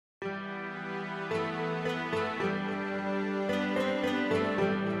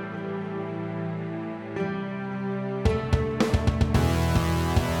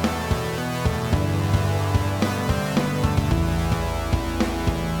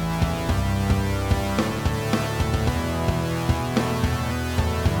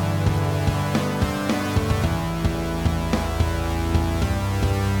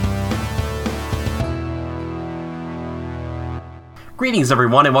Greetings,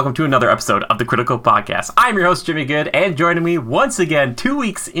 everyone, and welcome to another episode of the Critical Podcast. I'm your host, Jimmy Good, and joining me once again, 2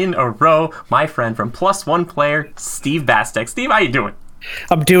 weeks in a row, my friend from Plus One Player, Steve Bastek. Steve, how you doing?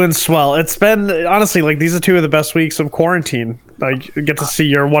 I'm doing swell. It's been, honestly, like, these are two of the best weeks of quarantine. Like, get to see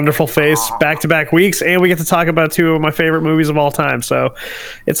your wonderful face back-to-back weeks, and we get to talk about two of my favorite movies of all time. So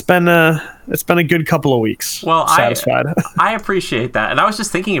it's been a good couple of weeks. Well, satisfied. I appreciate that. And I was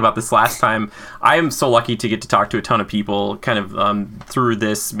just thinking about this last time. I am so lucky to get to talk to a ton of people kind of through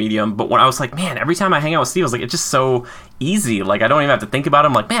this medium. But when I was like, man, every time I hang out with Steve, I was like, it's just so easy. Like, I don't even have to think about it.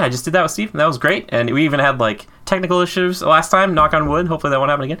 I'm like, man, I just did that with Steve, and that was great. And we even had, like, technical issues last time, knock on wood. Hopefully that won't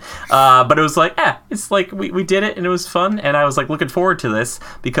happen again. But it was like, it's like we did it, and it was fun. And I was, like, looking forward to this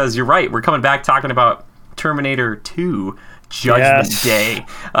because you're right. We're coming back talking about Terminator 2 Judgment Day.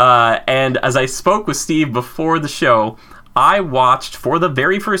 And as I spoke with Steve before the show, I watched for the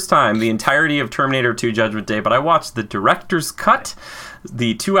very first time the entirety of Terminator 2 Judgment Day, but I watched the director's cut,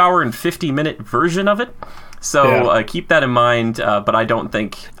 the 2 hour and 50-minute version of it. So keep that in mind, but I doubt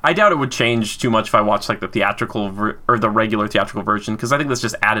it would change too much if I watched like the theatrical or the regular theatrical version, because I think this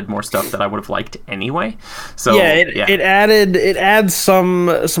just added more stuff that I would have liked anyway. So it adds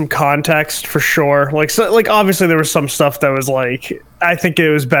some context for sure. Like obviously there was some stuff that was like, I think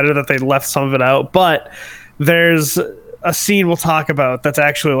it was better that they left some of it out, but there's a scene we'll talk about that's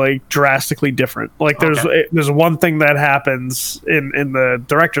actually like drastically different. Like there's one thing that happens in the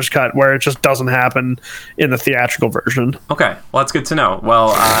director's cut where it just doesn't happen in the theatrical version. Okay, well, that's good to know.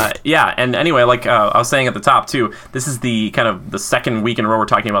 Well, and anyway, like I was saying at the top too, this is the kind of the second week in a row we're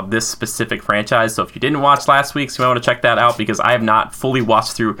talking about this specific franchise. So if you didn't watch last week's, you might want to check that out, because I have not fully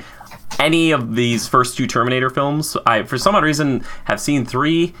watched through any of these first two Terminator films. I, for some odd reason, have seen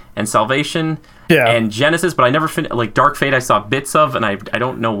 3 and Salvation and Genesis, but I never like Dark Fate I saw bits of, and I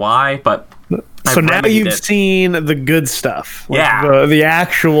don't know why, but so now you've seen the good stuff. Like the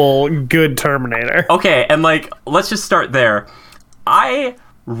actual good Terminator. Okay, and like, let's just start there. I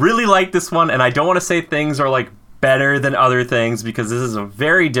really like this one, and I don't want to say things are like better than other things, because this is a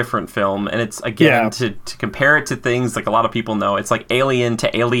very different film, and it's, again, to compare it to things like a lot of people know, it's like Alien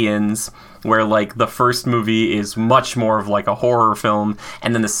to Aliens, where like the first movie is much more of like a horror film,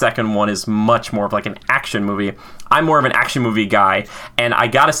 and then the second one is much more of like an action movie. I'm more of an action movie guy, and I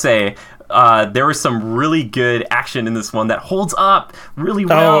gotta say, there was some really good action in this one that holds up really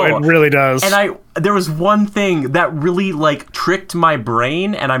well. Oh, it really does. And there was one thing that really like tricked my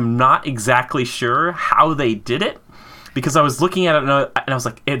brain, and I'm not exactly sure how they did it, because I was looking at it and I was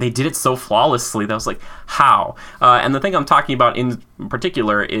like, they did it so flawlessly that I was like, how? And the thing I'm talking about in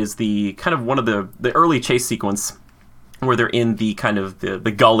particular is the kind of one of the early chase sequence where they're in the kind of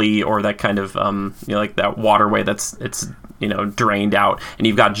the gully, or that kind of like that waterway it's drained out, and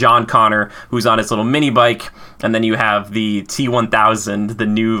you've got John Connor who's on his little mini bike, and then you have the T-1000, the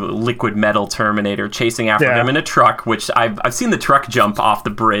new liquid metal Terminator, chasing after him in a truck, which I've seen the truck jump off the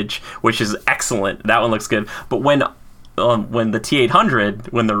bridge, which is excellent. That one looks good. But when the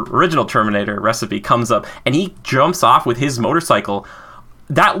T-800, when the original Terminator recipe comes up and he jumps off with his motorcycle,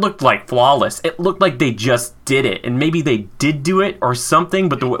 that looked like flawless. It looked like they just did it, and maybe they did do it or something,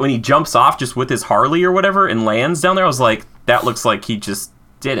 but when he jumps off just with his Harley or whatever and lands down there, I was like, that looks like he just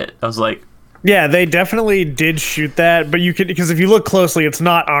did it. I was like, yeah, they definitely did shoot that, but you could, because if you look closely, it's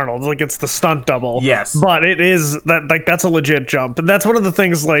not Arnold. Like, it's the stunt double. Yes, but it is that, like, that's a legit jump, and that's one of the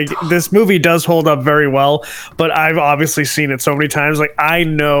things. Like, this movie does hold up very well, but I've obviously seen it so many times. Like, I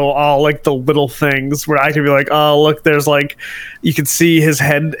know all like the little things where I can be like, oh, look, there's like, you can see his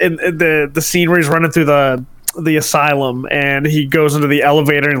head in the scene where he's running through the asylum, and he goes into the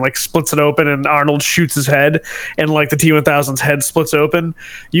elevator and like splits it open, and Arnold shoots his head, and like the T-1000's head splits open.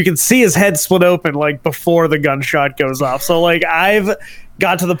 You can see his head split open like before the gunshot goes off. So like, I've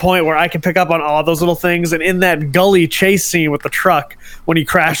got to the point where I can pick up on all those little things. And in that gully chase scene with the truck, when he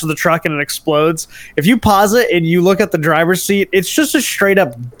crashes the truck and it explodes, if you pause it and you look at the driver's seat, it's just a straight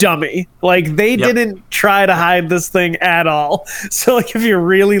up dummy. Like, they didn't try to hide this thing at all. So like, if you're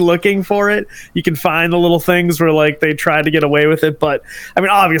really looking for it, you can find the little things where like they tried to get away with it. But I mean,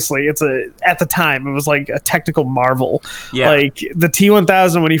 obviously at the time it was like a technical marvel. Like the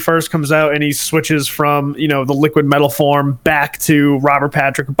T-1000, when he first comes out and he switches from the liquid metal form back to Robert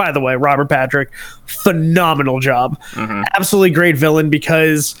Patrick. By the way, Robert Patrick, phenomenal job. Absolutely great villain,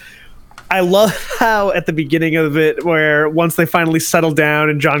 because I love how at the beginning of it, where once they finally settle down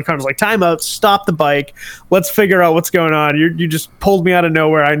and John Connor's like, time out, stop the bike, let's figure out what's going on. You just pulled me out of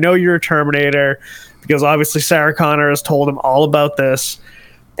nowhere. I know you're a Terminator, because obviously Sarah Connor has told him all about this.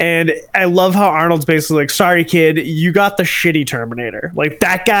 And I love how Arnold's basically like, sorry, kid, you got the shitty Terminator. Like,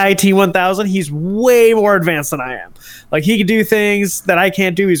 that guy, T-1000, he's way more advanced than I am. Like, he can do things that I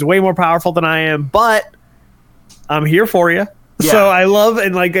can't do. He's way more powerful than I am, but I'm here for you. Yeah. So I love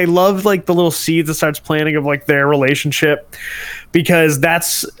like the little seeds that starts planting of like their relationship, because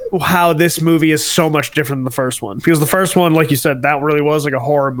that's how this movie is so much different than the first one. Because the first one, like you said, that really was like a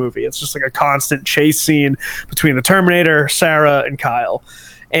horror movie. It's just like a constant chase scene between the Terminator, Sarah, and Kyle.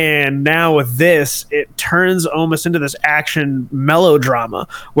 And now with this, it turns almost into this action melodrama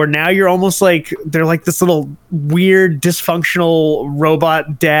where now you're almost like, they're like this little weird dysfunctional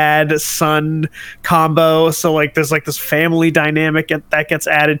robot dad son combo. So like there's like this family dynamic that gets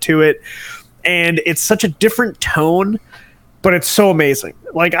added to it. And it's such a different tone, but it's so amazing.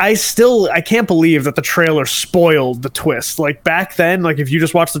 Like, I can't believe that the trailer spoiled the twist. Like, back then, like, if you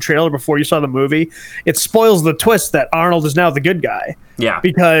just watched the trailer before you saw the movie, it spoils the twist that Arnold is now the good guy. Yeah.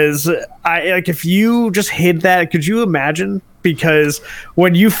 Because if you just hid that, could you imagine? Because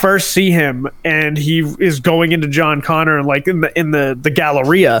when you first see him and he is going into John Connor and like in the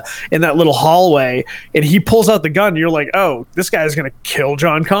Galleria in that little hallway, and he pulls out the gun, you're like, oh, this guy's gonna kill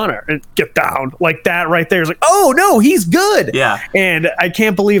John Connor and get down. Like, that right there is like, oh no, he's good. Yeah. And I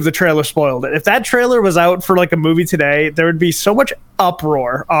can't believe the trailer spoiled it. If that trailer was out for like a movie today, there would be so much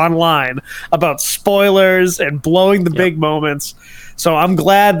uproar online about spoilers and blowing the big moments. So I'm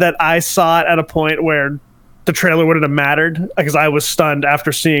glad that I saw it at a point where the trailer wouldn't have mattered, because I was stunned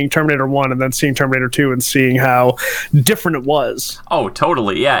after seeing Terminator 1 and then seeing Terminator 2 and seeing how different it was. Oh,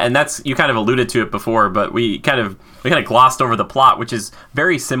 totally. Yeah, and that's, you kind of alluded to it before, but we kind of glossed over the plot, which is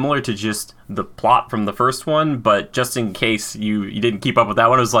very similar to just the plot from the first one, but just in case you didn't keep up with that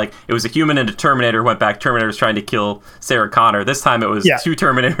one, it was like, it was a human and a Terminator went back. Terminator was trying to kill Sarah Connor. This time it was two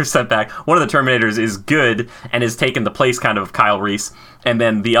Terminators sent back. One of the Terminators is good and is taking the place kind of Kyle Reese, and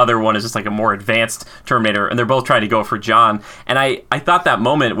then the other one is just like a more advanced Terminator, and they're both trying to go for John. And I thought that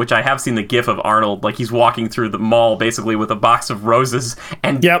moment, which I have seen the gif of Arnold, like he's walking through the mall basically with a box of roses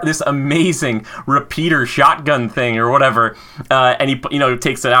and this amazing repeater shotgun thing or whatever, and he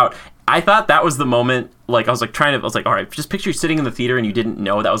takes it out. I thought that was the moment, like I was like, all right, just picture you sitting in the theater and you didn't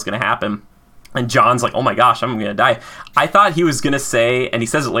know that was going to happen. And John's like, oh my gosh, I'm going to die. I thought he was going to say, and he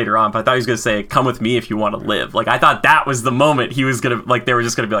says it later on, but I thought he was going to say, come with me if you want to live. Like, I thought that was the moment he was going to, like, they were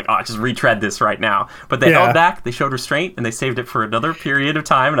just going to be like, oh, just retread this right now. But they held back, they showed restraint, and they saved it for another period of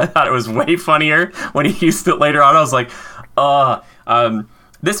time. And I thought it was way funnier when he used it later on. I was like,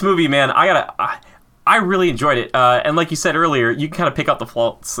 this movie, man, I really enjoyed it. And like you said earlier, you can kind of pick out the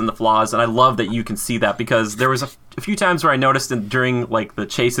faults and the flaws, and I love that you can see that, because there was a few times where I noticed during like the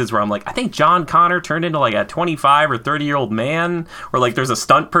chases where I'm like, I think John Connor turned into like a 25 or 30-year-old man, or like there's a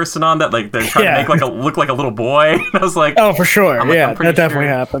stunt person on that, like they're trying to make like look like a little boy. And I was like, oh, for sure. That definitely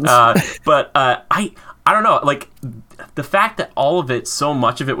happens. But I don't know, like the fact that all of it, so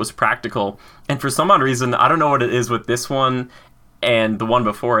much of it was practical, and for some odd reason, I don't know what it is with this one and the one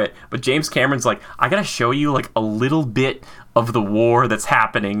before it, but James Cameron's like, I gotta show you like a little bit of the war that's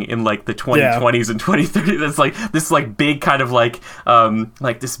happening in like the 2020s and 2030s. That's like this like big kind of like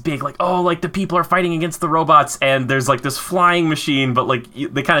this big like, oh, like the people are fighting against the robots, and there's like this flying machine, but like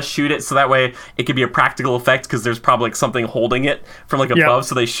they kind of shoot it so that way it could be a practical effect, because there's probably like something holding it from like above,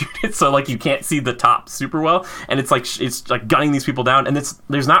 so they shoot it so like you can't see the top super well, and it's like gunning these people down, and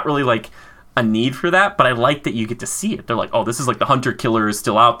there's not really like a need for that, but I like that you get to see it. They're like, oh, this is like the hunter killer is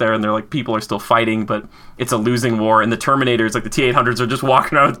still out there, and they're like, people are still fighting, but it's a losing war, and the Terminators, like the T-800s, are just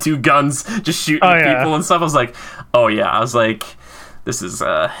walking around with two guns just shooting people and stuff. I was like, oh yeah, I was like, this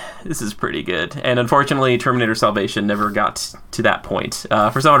is pretty good. And unfortunately, Terminator Salvation never got to that point.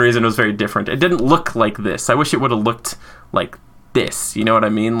 For some reason, it was very different. It didn't look like this. I wish it would have looked like this, you know what I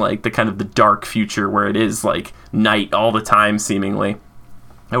mean? Like the kind of the dark future where it is like night all the time, seemingly.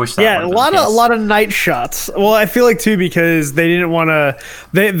 I wish that a lot of night shots. Well, I feel like too, because they didn't want to.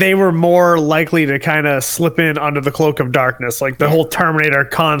 They were more likely to kind of slip in under the cloak of darkness. Like the whole Terminator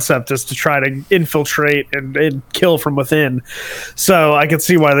concept is to try to infiltrate and kill from within. So I could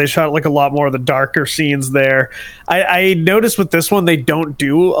see why they shot like a lot more of the darker scenes there. I noticed with this one they don't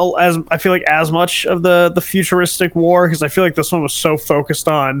do as much of the futuristic war, because I feel like this one was so focused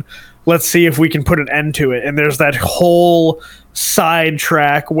on, let's see if we can put an end to it. And there's that whole side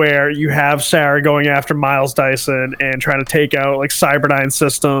track where you have Sarah going after Miles Dyson and trying to take out like Cyberdyne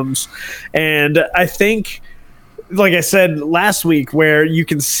Systems. And I think like I said last week, where you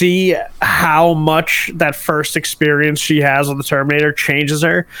can see how much that first experience she has with the Terminator changes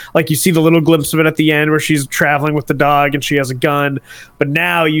her. Like you see the little glimpse of it at the end where she's traveling with the dog and she has a gun. But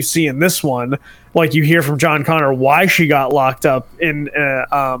now you see in this one, like you hear from John Connor why she got locked up in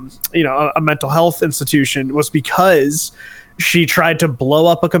a mental health institution was because she tried to blow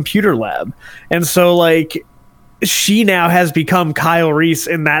up a computer lab. And so like she now has become Kyle Reese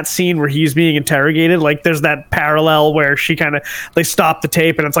in that scene where he's being interrogated. Like there's that parallel where they stop the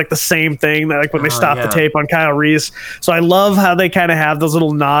tape and it's like the same thing that like when they stop the tape on Kyle Reese. So I love how they kind of have those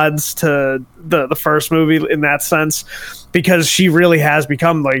little nods to the first movie in that sense, because she really has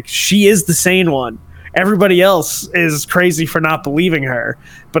become like, she is the sane one. Everybody else is crazy for not believing her,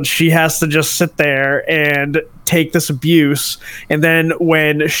 but she has to just sit there and take this abuse. And then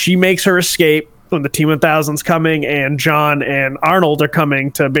when she makes her escape, when the T-1000's coming and John and Arnold are coming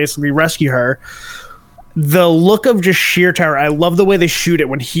to basically rescue her, the look of just sheer terror. I love the way they shoot it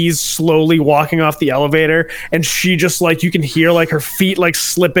when he's slowly walking off the elevator and she just like, you can hear like her feet like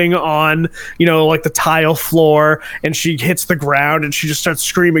slipping on, like the tile floor, and she hits the ground and she just starts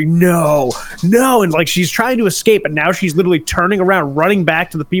screaming, no, and like she's trying to escape, and now she's literally turning around, running back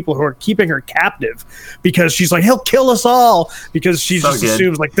to the people who are keeping her captive, because she's like, he'll kill us all, because she just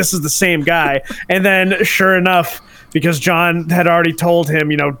assumes like this is the same guy. And then sure enough, because John had already told him,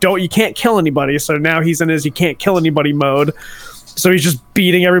 you can't kill anybody. So now he's in his you can't kill anybody mode. So he's just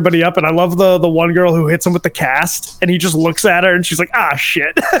beating everybody up. And I love the one girl who hits him with the cast, and he just looks at her and she's like, ah,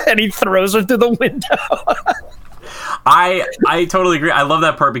 shit. And he throws her through the window. I totally agree. I love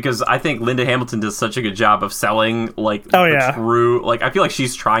that part because I think Linda Hamilton does such a good job of selling like true, like I feel like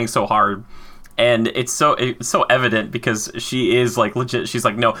she's trying so hard. And it's so evident because she is like legit. She's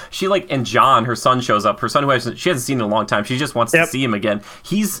like, no, she like, and John, her son, shows up. Her son, she hasn't seen in a long time. She just wants to see him again.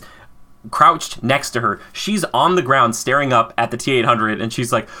 He's crouched next to her. She's on the ground staring up at the T-800, and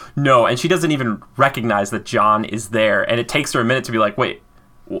she's like, no. And she doesn't even recognize that John is there. And it takes her a minute to be like, wait,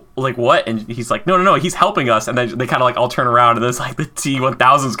 like what? And he's like, no, he's helping us. And then they kind of like all turn around, and there's like the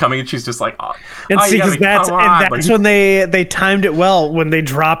T-1000's coming, and she's just like, see, because that's when they timed it well when they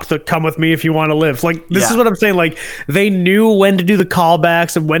dropped the "come with me if you want to live." Like this is what I'm saying. Like they knew when to do the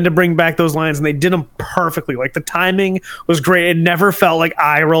callbacks and when to bring back those lines, and they did them perfectly. Like the timing was great. It never felt like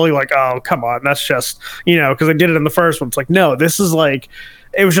eye rolling. Like, oh come on, that's just because they did it in the first one. It's like, no, this is like.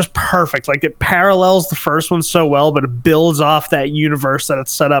 It was just perfect. Like it parallels the first one so well, but it builds off that universe that it's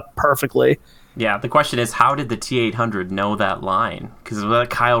set up perfectly. Yeah, the question is, how did the T-800 know that line? Because that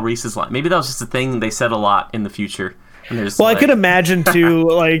Kyle Reese's line. Maybe that was just a thing they said a lot in the future. Well, I could imagine too,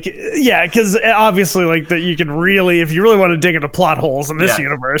 like, because obviously, like, that you can really, if you really want to dig into plot holes in this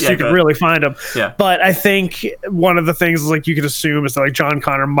universe, you can really find them. Yeah. But I think one of the things, like, you could assume is that, like, John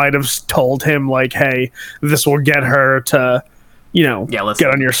Connor might have told him, like, hey, this will get her to,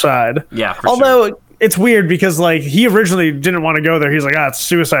 get on your side. Yeah, Although it's weird because like he originally didn't want to go there. He's like, it's a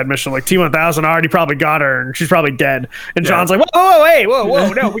suicide mission. Like T-1000 already probably got her and she's probably dead. And John's like,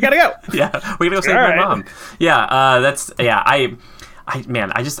 whoa, no, we gotta go. We gotta go save my mom.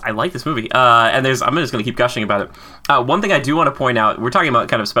 I like this movie. And I'm just gonna keep gushing about it. One thing I do want to point out, we're talking about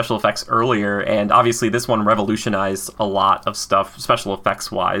kind of special effects earlier, and obviously this one revolutionized a lot of stuff special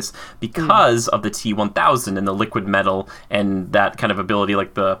effects wise because of the T-1000 and the liquid metal and that kind of ability,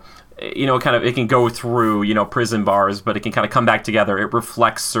 like the it can go through, prison bars, but it can kind of come back together. It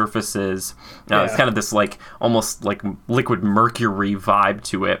reflects surfaces. It's kind of this like almost like liquid mercury vibe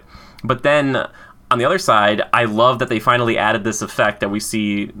to it. But then on the other side, I love that they finally added this effect that we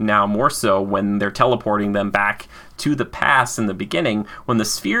see now more so when they're teleporting them back to the past in the beginning. When the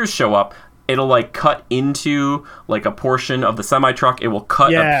spheres show up, it'll like cut into like a portion of the semi-truck. It will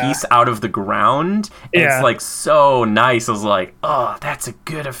cut a piece out of the ground. And it's like so nice. I was like, oh, that's a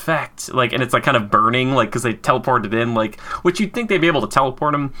good effect. Like, and it's like kind of burning, like, because they teleported in, like, which you'd think they'd be able to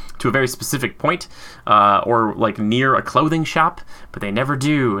teleport them to a very specific point, or like near a clothing shop, but they never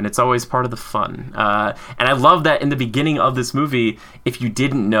do. And it's always part of the fun. And I love that in the beginning of this movie, if you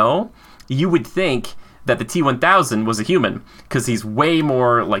didn't know, you would think that the T-1000 was a human because he's way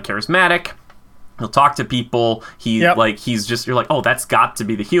more like charismatic. He'll talk to people. He's just, you're like, oh, that's got to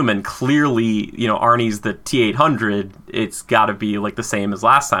be the human. Clearly, Arnie's the T-800. It's got to be like the same as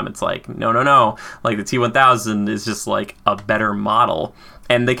last time. It's like, no. Like the T-1000 is just like a better model.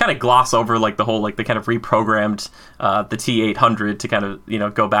 And they kind of gloss over like the whole, like they kind of reprogrammed the T-800 to kind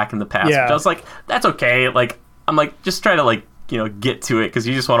of, go back in the past. Yeah. Which I was like, that's okay. Like, I'm like, just try to like, get to it because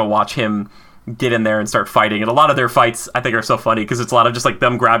you just want to watch him get in there and start fighting. And a lot of their fights I think are so funny because it's a lot of just like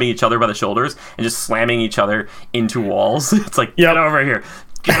them grabbing each other by the shoulders and just slamming each other into walls. It's like, get over here,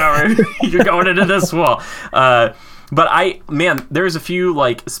 get over. You're going into this wall. But there's a few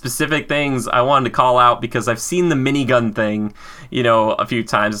like specific things I wanted to call out because I've seen the minigun thing, a few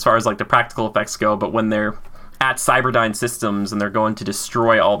times as far as like the practical effects go. But when they're at Cyberdyne Systems and they're going to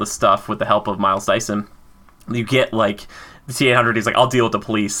destroy all the stuff with the help of Miles Dyson, you get like the T-800. He's like, I'll deal with the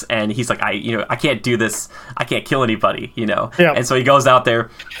police, and he's like, I can't do this. I can't kill anybody, Yep. And so he goes out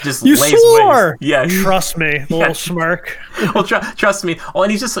there, just you lays swore. waste. Yeah, trust me, the little smirk. Well, trust me. Oh,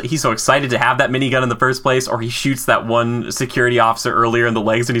 and he's so excited to have that minigun in the first place, or he shoots that one security officer earlier in the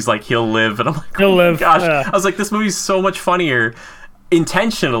legs, and he's like, he'll live, and I'm like, he'll live. Gosh, yeah. I was like, this movie's so much funnier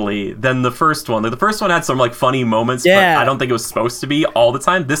intentionally than the first one. Like, the first one had some like funny moments, but I don't think it was supposed to be all the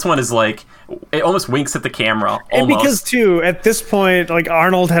time. This one is like, it almost winks at the camera. And because too, at this point, like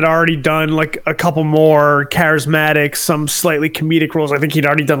Arnold had already done like a couple more charismatic, some slightly comedic roles. I think he'd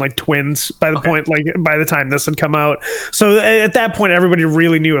already done like Twins by the time this had come out. So at that point, everybody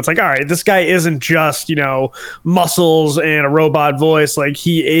really knew it's like, all right, this guy isn't just muscles and a robot voice. Like,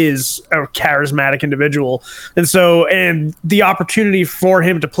 he is a charismatic individual, and the opportunity for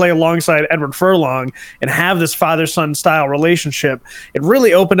him to play alongside Edward Furlong and have this father-son style relationship, it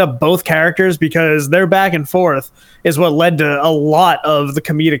really opened up both characters, because their back and forth is what led to a lot of the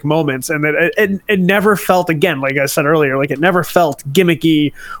comedic moments. And that it never felt, again, like I said earlier, like it never felt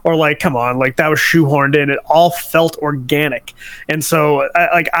gimmicky or like, come on, like that was shoehorned in. It all felt organic. And so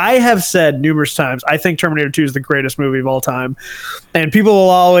I have said numerous times, I think Terminator 2 is the greatest movie of all time. And people will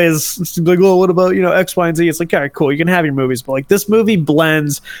always be like, oh, what about, X, Y, and Z? It's like, all right, cool, you can have your movies. But like, this movie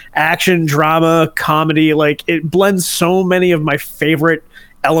blends action, drama, comedy. Like, it blends so many of my favorite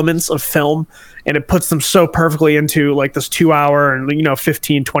elements of film, and it puts them so perfectly into like this 2 hour and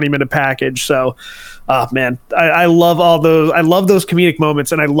 15-20 minute package. So man, I love all those. I love those comedic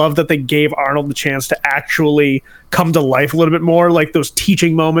moments, and I love that they gave Arnold the chance to actually come to life a little bit more, like those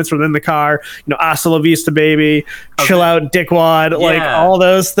teaching moments within the car, hasta la vista baby, chill out dickwad, like all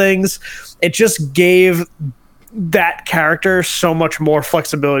those things. It just gave that character so much more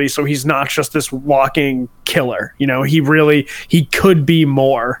flexibility, so he's not just this walking killer. He could be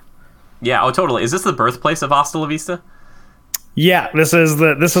more. Yeah, oh totally. Is this the birthplace of Hasta La Vista? Yeah, this is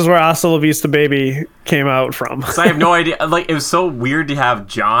where Hasta La Vista baby came out from. So I have no idea. Like, it was so weird to have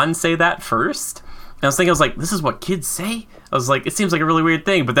John say that first. And I was like, this is what kids say? I was like, it seems like a really weird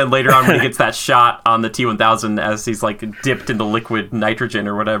thing. But then later on, when he gets that shot on the T-1000 as he's like dipped in the liquid nitrogen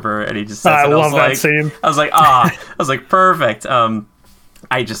or whatever, and he just says I it, love that scene. I was like, I was like, perfect.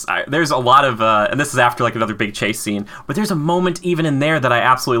 There's a lot of, and this is after like another big chase scene, but there's a moment even in there that I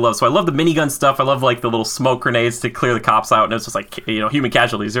absolutely love. So I love the minigun stuff. I love like the little smoke grenades to clear the cops out, and it's just like, human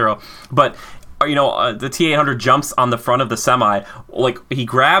casualty 0. But the T-800 jumps on the front of the semi. Like, he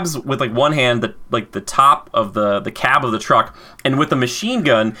grabs with like one hand the top of the cab of the truck, and with the machine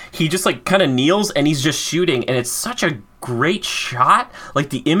gun, he just like kind of kneels and he's just shooting, and it's such a great shot.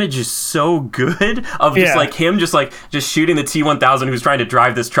 Like, the image is so good of just like him just shooting the T-1000 who's trying to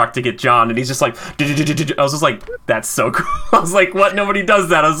drive this truck to get John, and he's just like, I was just like, that's so cool. I was like, what? Nobody does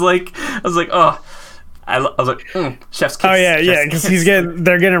that. I was like, oh. I was like, chef's kiss. Oh yeah, because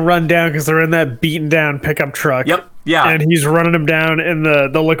they're getting run down because they're in that beaten down pickup truck. Yep. Yeah. And he's running them down in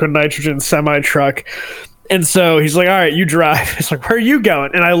the liquid nitrogen semi truck. And so he's like, all right, you drive. It's like, where are you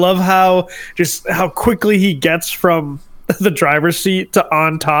going? And I love how quickly he gets from the driver's seat to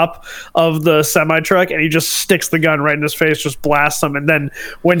on top of the semi truck, and he just sticks the gun right in his face, just blasts him. And then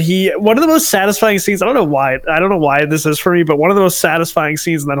one of the most satisfying scenes, I don't know why this is for me, but one of the most satisfying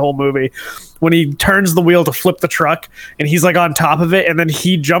scenes in that whole movie, when he turns the wheel to flip the truck and he's like on top of it, and then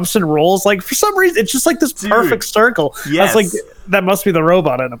he jumps and rolls, like for some reason it's just like this perfect circle. Yes. That's like, that must be the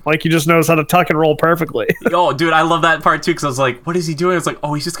robot in him. Like, he just knows how to tuck and roll perfectly. Oh, dude, I love that part too, because I was like, what is he doing? It's like,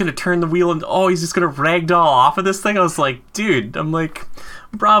 oh, he's just gonna turn the wheel, and oh, he's just gonna ragdoll off of this thing. I was like, dude, I'm like,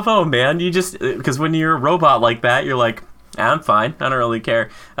 bravo, man. You just, because when you're a robot like that, you're like, I'm fine, I don't really care.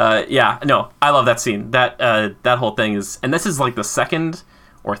 I love that scene. That whole thing is, and this is like the second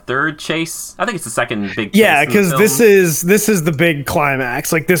or third chase. I think it's the second big chase. Yeah, because this is the big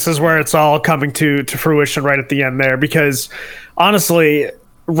climax. Like, this is where it's all coming to fruition right at the end there. Because honestly,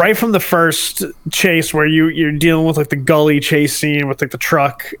 right from the first chase where you're dealing with like the gully chase scene with like the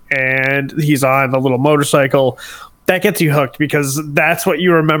truck and he's on the little motorcycle, that gets you hooked, because that's what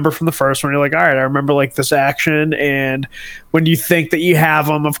you remember from the first one. You're like, all right, I remember like this action. And when you think that you have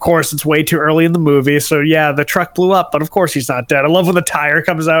him, of course, it's way too early in the movie. So yeah, the truck blew up, but of course he's not dead. I love when the tire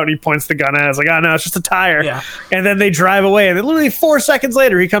comes out and he points the gun at it. It's like, oh no, it's just a tire. Yeah. And then they drive away, and then literally 4 seconds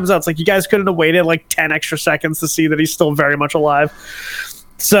later he comes out. It's like, you guys couldn't have waited like 10 extra seconds to see that he's still very much alive.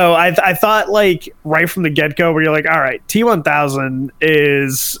 So I thought, like, right from the get-go, where you're like, all right, T-1000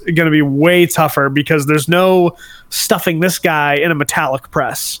 is going to be way tougher because there's no stuffing this guy in a metallic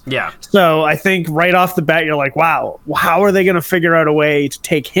press. Yeah. So I think right off the bat, you're like, wow, how are they going to figure out a way to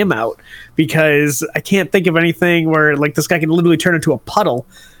take him out? Because I can't think of anything where, like, this guy can literally turn into a puddle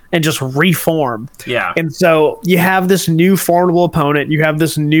and just reform. Yeah. And so you have this new formidable opponent. You have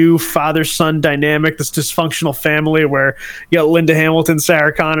this new father-son dynamic, this dysfunctional family where you got Linda Hamilton,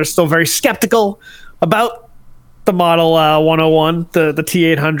 Sarah Connor still very skeptical about the Model 101, the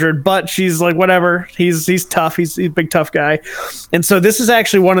T-800, but she's like, whatever. He's tough. He's a big tough guy. And so this is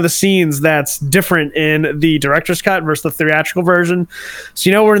actually one of the scenes that's different in the director's cut versus the theatrical version. So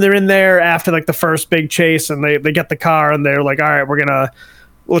you know where they're in there after like the first big chase and they get the car and they're like, all right, we're gonna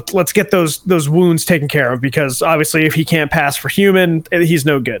let's get those wounds taken care of, because obviously if he can't pass for human, he's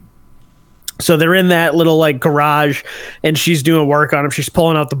no good. So they're in that little like garage and she's doing work on him. She's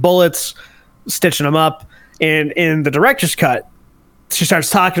pulling out the bullets, stitching them up. And in the director's cut, she starts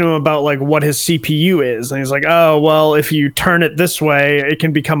talking to him about like what his CPU is. And he's like, oh, well, if you turn it this way, it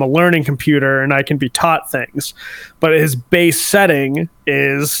can become a learning computer and I can be taught things. But his base setting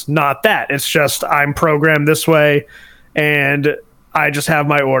is not that. It's just I'm programmed this way and I just have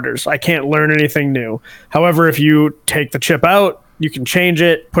my orders. I can't learn anything new. However, if you take the chip out, you can change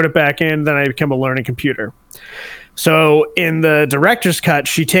it, put it back in, then I become a learning computer. So in the director's cut,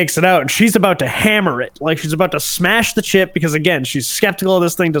 she takes it out and she's about to hammer it. Like she's about to smash the chip because, again, she's skeptical of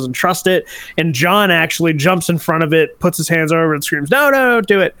this thing, doesn't trust it. And John actually jumps in front of it, puts his hands over it and screams, no, don't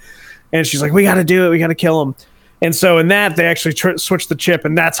do it. And she's like, we got to do it. We got to kill him. And so in that, they actually switch the chip,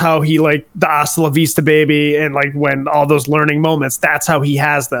 and that's how he, like, the hasta la vista baby, and, like, when all those learning moments, that's how he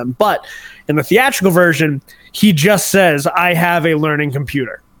has them. But in the theatrical version, he just says, I have a learning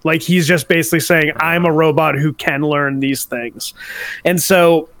computer. Like, he's just basically saying, I'm a robot who can learn these things. And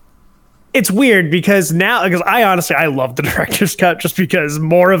so it's weird because now, because I love the director's cut just because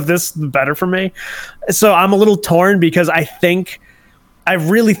more of this, the better for me. So I'm a little torn because I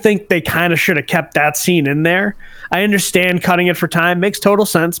really think they kind of should have kept that scene in there. I understand cutting it for time makes total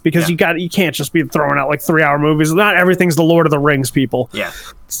sense because you can't just be throwing out like 3-hour movies. Not everything's the Lord of the Rings, people. Yeah.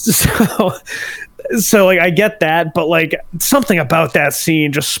 So like I get that, but like something about that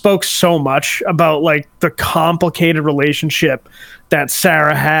scene just spoke so much about like the complicated relationship that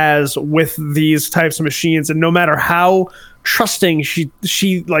Sarah has with these types of machines, and no matter how trusting she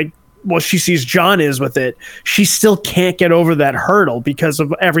sees John is with it, she still can't get over that hurdle because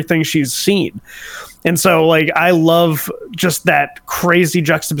of everything she's seen. And so like I love just that crazy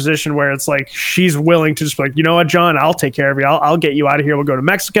juxtaposition where it's like she's willing to just be like, you know what, John, I'll take care of you. I'll get you out of here. We'll go to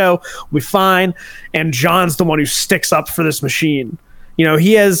Mexico. We'll be fine. And John's the one who sticks up for this machine. You know,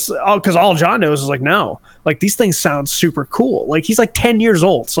 he has, because all John knows is like, no, like these things sound super cool. Like he's like 10 years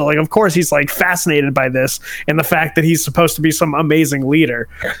old. So like, of course he's like fascinated by this and the fact that he's supposed to be some amazing leader.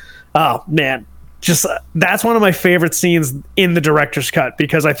 Oh man, just that's one of my favorite scenes in the director's cut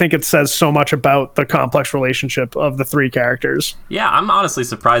because I think it says so much about the complex relationship of the three characters. Yeah, I'm honestly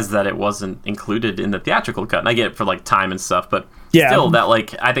surprised that it wasn't included in the theatrical cut. And I get it for like time and stuff, but still, that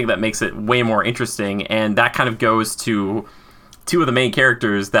like I think that makes it way more interesting, and that kind of goes to two of the main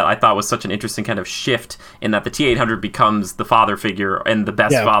characters that I thought was such an interesting kind of shift in that the T-800 becomes the father figure and the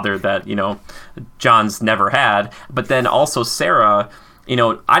best father that, you know, John's never had. But then also Sarah, you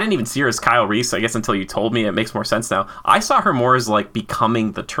know, I didn't even see her as Kyle Reese, I guess, until you told me. It makes more sense now. I saw her more as, like,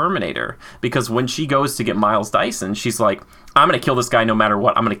 becoming the Terminator. Because when she goes to get Miles Dyson, she's like, I'm going to kill this guy no matter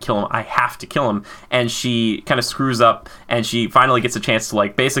what. I'm going to kill him. I have to kill him. And she kind of screws up, and she finally gets a chance to,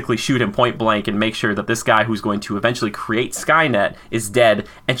 like, basically shoot him point blank and make sure that this guy who's going to eventually create Skynet is dead,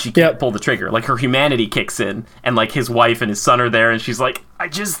 and she can't pull the trigger. Like, her humanity kicks in, and, like, his wife and his son are there, and she's like,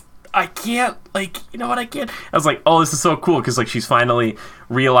 I can't, like, you know what, I can't. I was like, oh, this is so cool, because, like, she's finally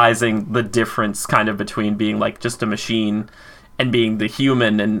realizing the difference kind of between being, like, just a machine and being the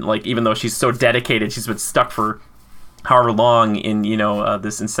human, and, like, even though she's so dedicated, she's been stuck for however long in, you know,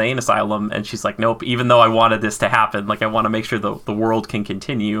 this insane asylum, and she's like, nope, even though I wanted this to happen, like, I want to make sure the world can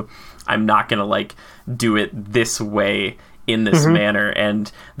continue, I'm not gonna, like, do it this way, in this manner.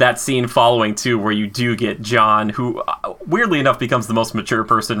 And that scene following too, where you do get John, who weirdly enough becomes the most mature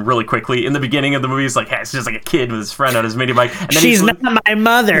person really quickly. In the beginning of the movie, it's like, hey, it's just like a kid with his friend on his mini bike, and then she's not my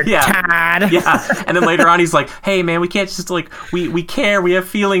mother, Todd. Yeah. And then later on he's like, hey man, we can't just like, we care, we have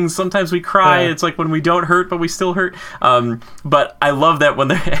feelings, sometimes we cry, it's like when we don't hurt but we still hurt. But I love that when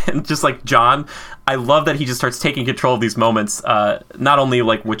they're just like John, I love that he just starts taking control of these moments. Not only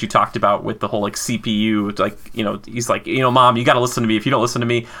like what you talked about with the whole like CPU, like, you know, he's like, you know, Mom, you got to listen to me. If you don't listen to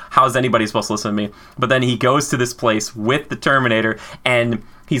me, how is anybody supposed to listen to me? But then he goes to this place with the Terminator, and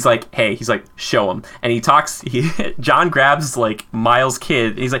he's like, hey, he's like, show him. And he talks, John grabs like Miles'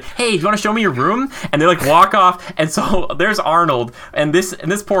 kid, and he's like, hey, do you want to show me your room? And they like walk off, and so there's Arnold, and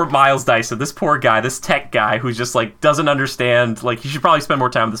this poor Miles Dyson, this poor guy, this tech guy who's just like doesn't understand, like he should probably spend more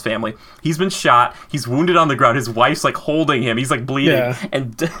time with his family. He's been shot, he's wounded on the ground, his wife's like holding him, he's like bleeding,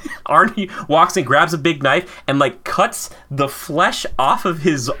 and Arnie walks in, grabs a big knife, and like cuts the flesh off of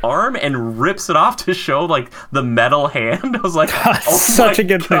his arm and rips it off to show like the metal hand. I was like, oh, such a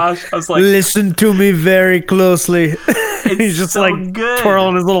good gosh. I was like, listen to me very closely. He's just so like good.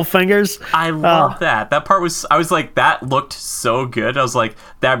 twirling his little fingers. I love that. That part was, I was like, that looked so good. I was like,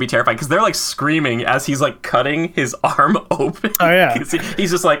 that'd be terrifying, because they're like screaming as he's like cutting his arm open. Oh yeah.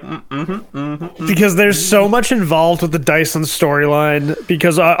 He's just like, because there's so much involved with the Dyson storyline,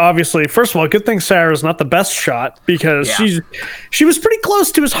 because obviously, first of all, good thing Sarah's not the best shot, because she was pretty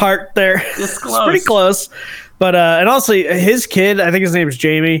close to his heart there. It's close. It's pretty close. But and also his kid, I think his name is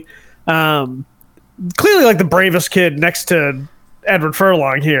Jamie, clearly like the bravest kid next to Edward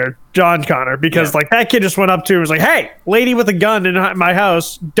Furlong here, John Connor, because like that kid just went up to him and was like, hey, lady with a gun in my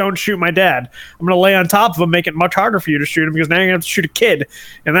house, don't shoot my dad. I'm going to lay on top of him, make it much harder for you to shoot him, because now you're going to have to shoot a kid,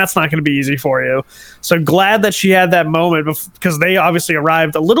 and that's not going to be easy for you. So glad that she had that moment, because they obviously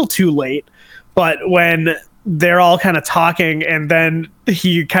arrived a little too late. But when they're all kind of talking, and then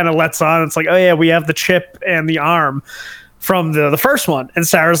he kind of lets on, it's like, oh yeah, we have the chip and the arm from the first one. And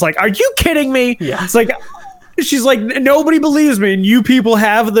Sarah's like, are you kidding me? Yeah. It's like, she's like, nobody believes me, and you people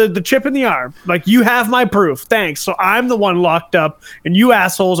have the chip in the arm. Like, you have my proof. Thanks. So I'm the one locked up, and you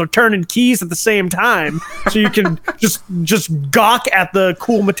assholes are turning keys at the same time, so you can just gawk at the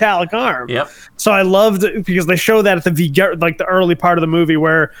cool metallic arm. Yep. So I loved it, because they show that at the early part of the movie,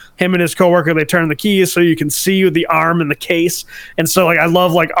 where him and his coworker, they turn the keys so you can see the arm in the case. And so like I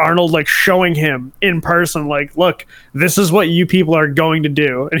love like Arnold like showing him in person, like, look, this is what you people are going to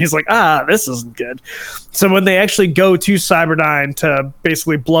do. And he's like, this isn't good. So when they actually go to Cyberdyne to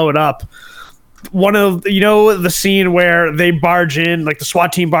basically blow it up, one of, you know, the scene where they barge in, like the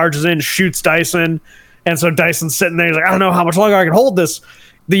SWAT team barges in, shoots Dyson, and so Dyson's sitting there, he's like, I don't know how much longer I can hold this.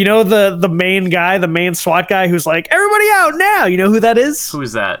 You know, the main guy, the main SWAT guy who's like, everybody out now. You know who that is? Who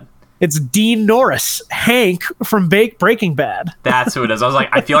is that? It's Dean Norris, Hank from Breaking Bad. That's who it is. I was like,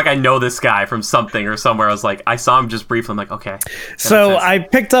 I feel like I know this guy from something or somewhere. I was like, I saw him just briefly. I'm like, okay. So I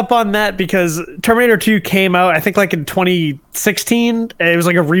picked up on that because Terminator 2 came out, I think like in 2016. It was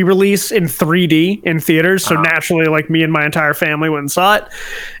like a re-release in 3D in theaters. So naturally, like me and my entire family went and saw it.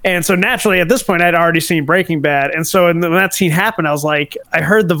 And so naturally at this point, I'd already seen Breaking Bad. And so when that scene happened, I was like, I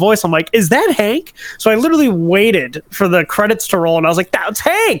heard the voice. I'm like, is that Hank? So I literally waited for the credits to roll, and I was like, that's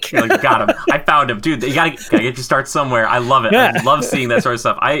Hank. You're like, got him. I found him. Dude, you gotta get you start somewhere. I love it. Yeah. I love seeing that sort of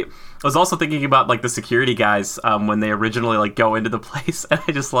stuff. I was also thinking about like the security guys when they originally like go into the place, and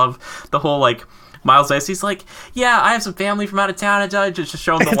I just love the whole like Miles Dyson. He's like, yeah, I have some family from out of town, and just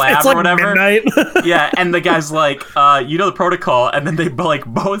show them the lab it's or like whatever. Midnight. Yeah, and the guy's like, you know the protocol, and then they like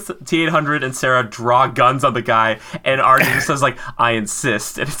both T-800 and Sarah draw guns on the guy, and Arnie just says like, I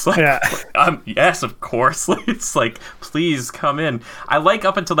insist, and it's like, yes, of course. It's like, please come in. I like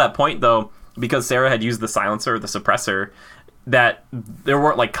up until that point though, because Sarah had used the silencer, the suppressor, that there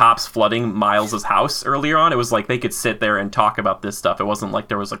weren't like cops flooding Miles's house earlier on. It was like they could sit there and talk about this stuff. It wasn't like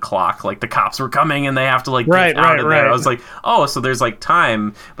there was a clock, like the cops were coming and they have to like get out of there. I was like, oh, so there's like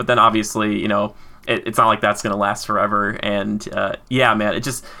time, but then obviously, you know, it's not like that's gonna last forever. And yeah, man, it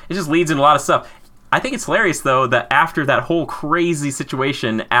just leads in a lot of stuff. I think it's hilarious though that after that whole crazy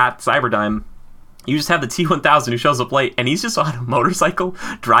situation at Cyberdyne, you just have the T-1000 who shows up late, and he's just on a motorcycle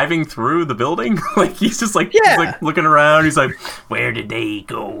driving through the building. Like, he's just like, he's like looking around. He's like, where did they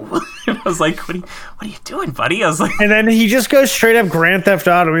go? And I was like, what are you doing, buddy? I was like, and then he just goes straight up Grand Theft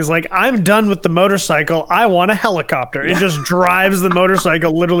Auto. He's like, I'm done with the motorcycle. I want a helicopter. He just drives the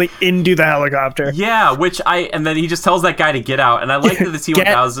motorcycle literally into the helicopter. Yeah, and then he just tells that guy to get out. And I like that the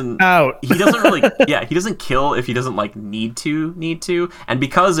T-1000 out. He doesn't really, he doesn't kill if he doesn't like need to. And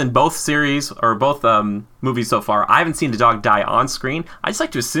because in both series or both movies so far, I haven't seen the dog die on screen. I just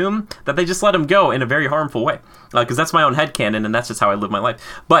like to assume that they just let him go in a very harmful way, because that's my own headcanon, and that's just how I live my life.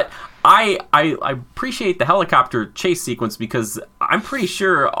 But I appreciate the helicopter chase sequence, because I'm pretty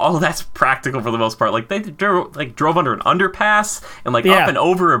sure all of that's practical for the most part. Like they drove under an underpass and like up and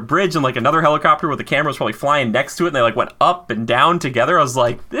over a bridge, and like another helicopter where the camera was probably flying next to it, and they like went up and down together. I was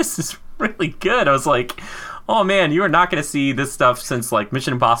like, this is really good. I was like, oh man, you are not going to see this stuff since like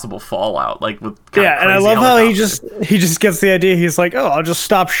Mission Impossible Fallout, like with Yeah, and I love how he just gets the idea. He's like, oh, I'll just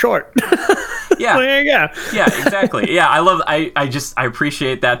stop short. Yeah. Well, there you go. Yeah, exactly. Yeah, I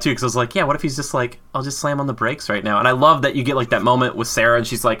appreciate that too, because I was like, yeah, what if he's just like, I'll just slam on the brakes right now. And I love that you get like that moment with Sarah, and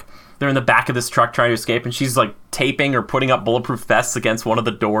she's like, they're in the back of this truck trying to escape, and she's like taping or putting up bulletproof vests against one of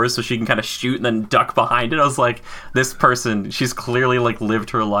the doors so she can kind of shoot and then duck behind it. I was like, this person, she's clearly like lived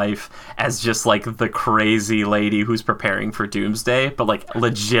her life as just like the crazy lady who's preparing for doomsday, but like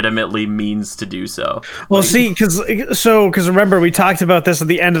legitimately means to do so. Well, like, see, because remember we talked about this at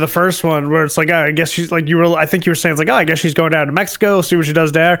the end of the first one, where it's like, oh, I guess she's like, I think you were saying it's like, oh, I guess she's going down to Mexico, see what she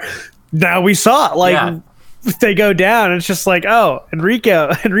does there. Now we saw it, like. Yeah. They go down, and it's just like, oh, Enrique.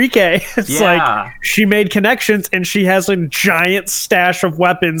 It's like she made connections, and she has a giant stash of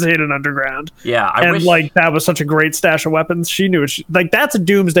weapons hidden underground. Yeah, like that was such a great stash of weapons. She knew it. Like that's a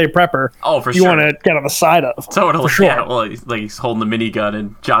doomsday prepper. Oh, for sure. You want to get on the side of. Totally. For sure. Yeah. Well, he's holding the minigun,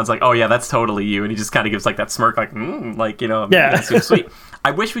 and John's like, oh yeah, that's totally you, and he just kind of gives like that smirk, like, like yeah, that seems sweet. I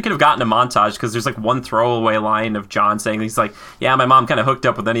wish we could have gotten a montage, because there's like one throwaway line of John saying, he's like, yeah, my mom kind of hooked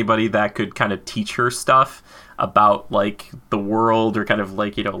up with anybody that could kind of teach her stuff about like the world, or kind of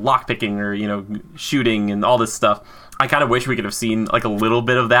like, lockpicking, or shooting and all this stuff. I kind of wish we could have seen like a little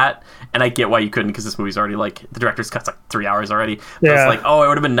bit of that, and I get why you couldn't, because this movie's already like, the director's cut's like 3 hours already. But it's like, oh, it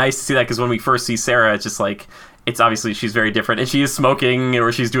would have been nice to see that, because when we first see Sarah, it's just like, it's obviously she's very different, and she is smoking,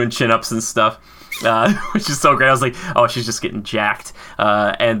 or she's doing chin-ups and stuff, which is so great. I was like, oh, she's just getting jacked,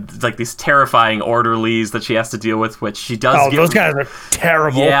 and like these terrifying orderlies that she has to deal with, which she does. Oh, those guys are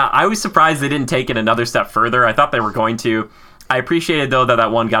terrible. Yeah, I was surprised they didn't take it another step further. I thought they were going to. I appreciated, though, that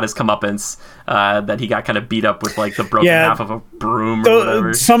one got his comeuppance, that he got kind of beat up with like the broken half of a broom or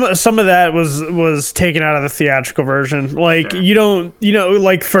whatever. Some of that was taken out of the theatrical version. Like, sure. you don't,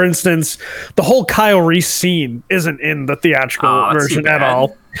 like, for instance, the whole Kyle Reese scene isn't in the theatrical version at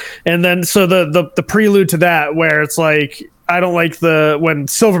all. And then so the prelude to that, where it's like, I don't like when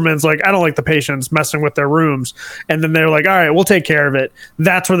Silverman's like, I don't like the patients messing with their rooms, and then they're like, all right, we'll take care of it.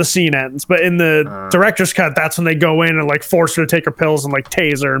 That's where the scene ends. But in the director's cut, that's when they go in and like force her to take her pills and like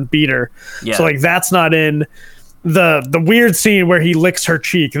tase her and beat her. Yeah. So like that's not in the weird scene where he licks her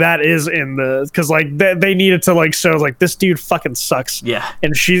cheek. That is in because like they needed to like show like this dude fucking sucks. Yeah.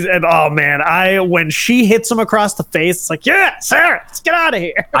 And oh man, when she hits him across the face, it's like, yeah, Sarah, let's get out of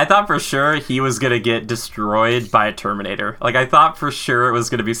here. I thought for sure he was gonna get destroyed by a Terminator. Like I thought for sure it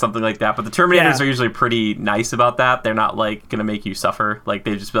was gonna be something like that. But the Terminators are usually pretty nice about that. They're not like gonna make you suffer. Like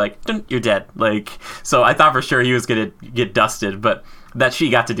they just be like, you're dead. Like, so I thought for sure he was gonna get dusted, but that she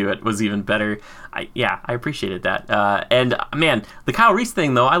got to do it was even better. I appreciated that. And man, the Kyle Reese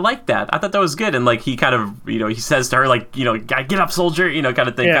thing though, I liked that. I thought that was good. And like he kind of, he says to her like, get up, soldier, kind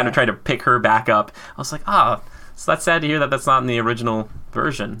of thing, kind of try to pick her back up. I was like, so that's sad to hear that that's not in the original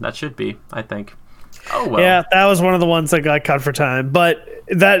version. That should be, I think. Oh well. Yeah, that was one of the ones that got cut for time. But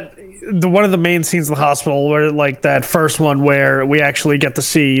one of the main scenes in the hospital, where like that first one where we actually get to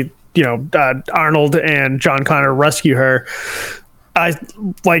see, Arnold and John Connor rescue her. I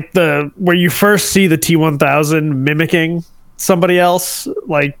like where you first see the T-1000 mimicking somebody else,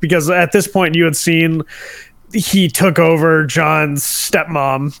 like, because at this point you had seen he took over John's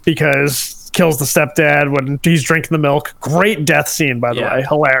stepmom because kills the stepdad when he's drinking the milk. Great death scene, by the way.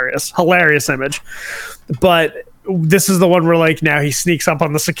 Hilarious image. But this is the one where like now he sneaks up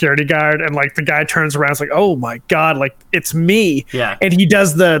on the security guard, and like the guy turns around, it's like, oh my god, like it's me. Yeah. And he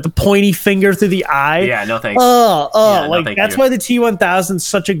does the pointy finger through the eye. Yeah, no thanks. That's why the T-1000 is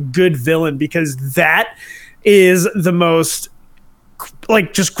such a good villain, because that is the most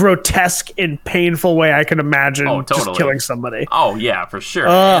like just grotesque and painful way I can imagine just killing somebody. Oh yeah, for sure.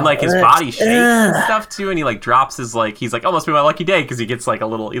 And like his body shakes and stuff too, and he like drops his like, he's like, oh, must be my lucky day, because he gets like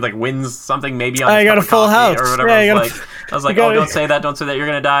he like wins something maybe on I got a full house or whatever. I was like, oh, don't say that, you're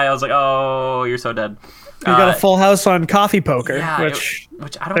gonna die. I was like, oh, you're so dead. You got a full house on coffee poker, which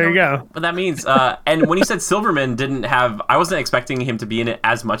I don't know. There you go. What that means. And when you said Silverman didn't have, I wasn't expecting him to be in it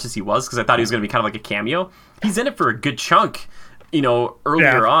as much as he was, because I thought he was going to be kind of like a cameo. He's in it for a good chunk,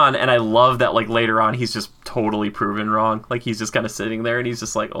 earlier on, and I love that like later on he's just totally proven wrong. Like he's just kind of sitting there and he's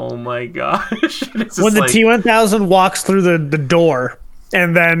just like, oh my gosh. When the T-1000 walks through the door,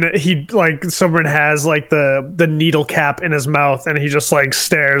 and then he like someone has like the needle cap in his mouth, and he just like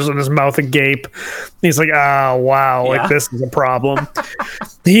stares in his mouth agape. He's like, oh wow, like this is a problem.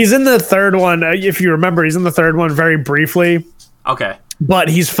 He's in the third one, if you remember, he's in the third one very briefly. Okay. But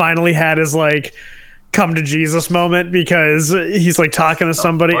he's finally had his like come to Jesus moment, because he's like talking to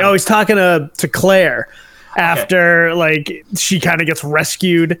somebody. He's talking to Claire after like she kind of gets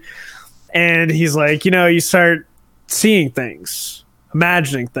rescued, And he's like, you start seeing things,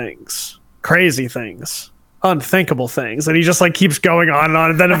 imagining things, crazy things, unthinkable things, and he just like keeps going on and on,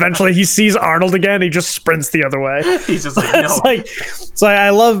 and then eventually he sees Arnold again. He just sprints the other way. He's just like, no. So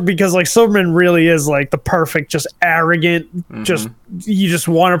I love, because like Silverman really is like the perfect, just arrogant, just you just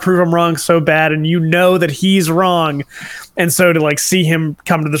want to prove him wrong so bad, and that he's wrong, and so to like see him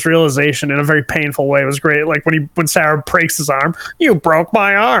come to this realization in a very painful way was great. Like when Sarah breaks his arm, you broke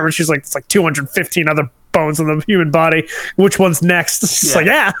my arm, and she's like, it's like 215 other bones in the human body, which one's next? It's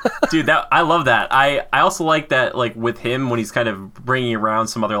like, dude, I love that. I also like that, like with him, when he's kind of bringing around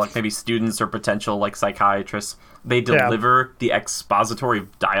some other like maybe students or potential like psychiatrists, they deliver the expository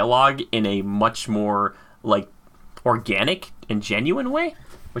dialogue in a much more like organic and genuine way,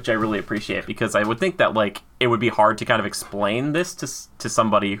 which I really appreciate, because I would think that like it would be hard to kind of explain this to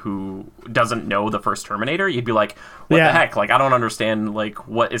somebody who doesn't know the first Terminator. You'd be like, what the heck? Like, I don't understand like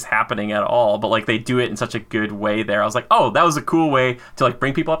what is happening at all. But like they do it in such a good way there. I was like, oh, that was a cool way to like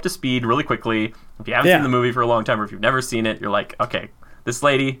bring people up to speed really quickly. If you haven't seen the movie for a long time, or if you've never seen it, you're like, okay, this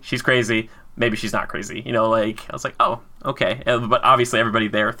lady, she's crazy. Maybe she's not crazy, like I was like, oh, okay. But obviously everybody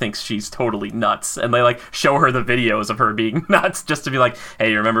there thinks she's totally nuts, and they like show her the videos of her being nuts just to be like,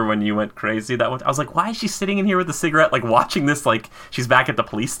 hey, you remember when you went crazy that one? I was like, why is she sitting in here with a cigarette, like watching this like she's back at the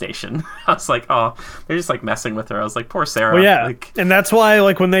police station? I was like, oh, they're just like messing with her. I was like, poor Sarah. Well, yeah, like, and that's why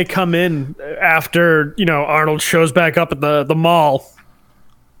like when they come in after Arnold shows back up at the mall,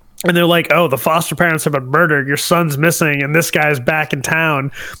 and they're like, oh, the foster parents have been murdered, your son's missing, and this guy's back in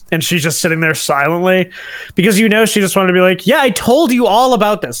town. And she's just sitting there silently, because she just wanted to be like, yeah, I told you all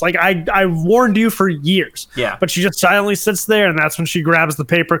about this. Like, I warned you for years. Yeah. But she just silently sits there, and that's when she grabs the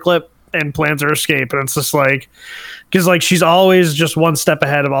paperclip and plans her escape. And it's just like, because like she's always just one step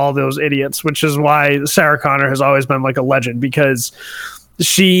ahead of all those idiots, which is why Sarah Connor has always been like a legend, because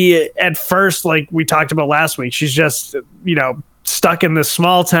she, at first, like we talked about last week, she's just, stuck in this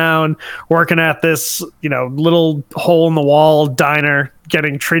small town, working at this, little hole in the wall diner,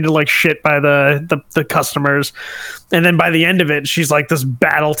 getting treated like shit by the customers. And then by the end of it, she's like this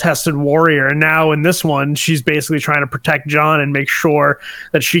battle-tested warrior. And now in this one, she's basically trying to protect John and make sure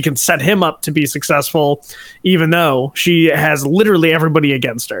that she can set him up to be successful, even though she has literally everybody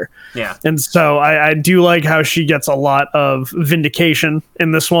against her. Yeah. And so I do like how she gets a lot of vindication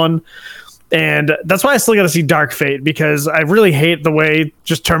in this one. And that's why I still got to see Dark Fate, because I really hate the way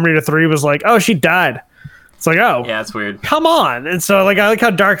just Terminator 3 was like, oh, she died. It's like, oh. Yeah, it's weird. Come on. And so like I like how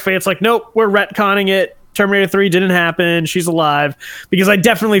Dark Fate's like, nope, we're retconning it. Terminator 3 didn't happen. She's alive. Because I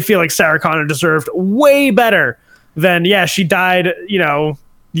definitely feel like Sarah Connor deserved way better than, she died,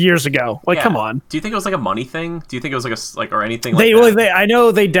 years ago. Like, come on. Do you think it was like a money thing? Do you think it was like or anything like that? I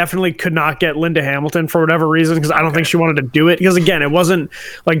know they definitely could not get Linda Hamilton for whatever reason, because I don't think she wanted to do it, because again, it wasn't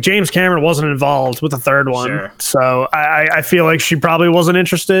like James Cameron wasn't involved with the third one. Sure. So I feel like she probably wasn't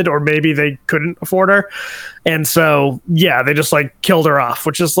interested, or maybe they couldn't afford her, and so they just like killed her off,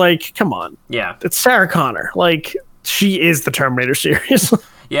 which is like, come on. Yeah, it's Sarah Connor. Like, she is the Terminator series.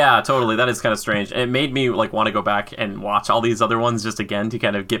 Yeah, totally. That is kind of strange. And it made me like want to go back and watch all these other ones just again to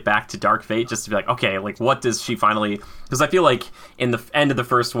kind of get back to Dark Fate, just to be like, okay, like what does she finally? Because I feel like in the end of the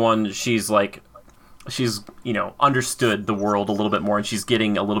first one, she's understood the world a little bit more, and she's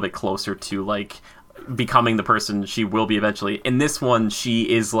getting a little bit closer to like becoming the person she will be eventually. In this one, she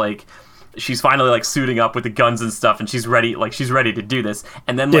is like, she's finally like suiting up with the guns and stuff, and she's ready to do this.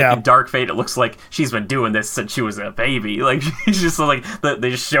 And then like in Dark Fate, it looks like she's been doing this since she was a baby. Like, she's just like they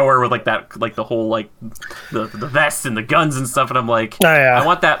just show her with like that, like the whole like the vest and the guns and stuff, and I'm like, I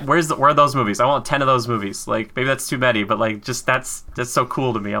want that. Where are those movies? I want 10 of those movies. Like, maybe that's too many, but like just that's so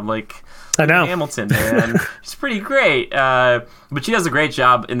cool to me. I'm like, I know Hamilton, man. She's pretty great. But she does a great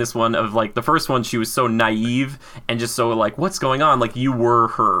job in this one of like, the first one, she was so naive and just so like, what's going on? Like, you were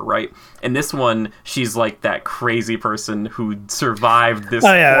her, right? In this one, she's like that crazy person who survived this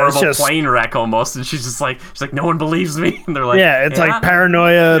horrible plane wreck almost, and she's like, no one believes me. And they're like, it's like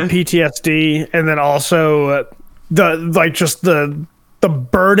paranoia, PTSD, and then also the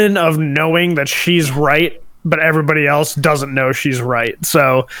burden of knowing that she's right, but everybody else doesn't know she's right.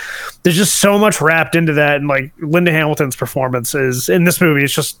 So there's just so much wrapped into that. And like Linda Hamilton's performance is in this movie,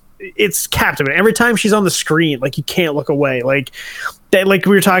 it's captivating. Every time she's on the screen, like, you can't look away. Like we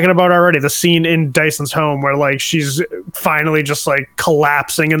were talking about already, the scene in Dyson's home where like she's finally just like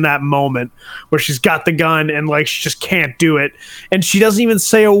collapsing in that moment where she's got the gun and like she just can't do it, and she doesn't even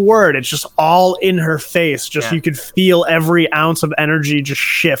say a word. It's just all in her face. You could feel every ounce of energy just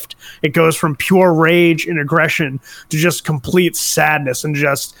shift. It goes from pure rage and aggression to just complete sadness and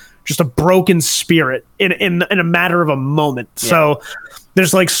just a broken spirit in a matter of a moment. So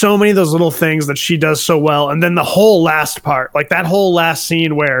there's like so many of those little things that she does so well. And then the whole last part, like that whole last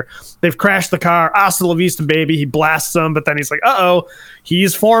scene where they've crashed the car, hasta la vista baby, he blasts them, but then he's like, uh-oh,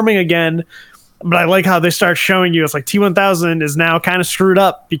 he's forming again. But I like how they start showing you it's like T-1000 is now kind of screwed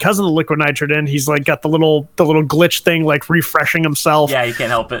up because of the liquid nitrogen. He's like got the little glitch thing, like refreshing himself. Yeah, you can't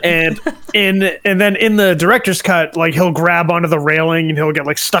help it. And then in the director's cut, like he'll grab onto the railing and he'll get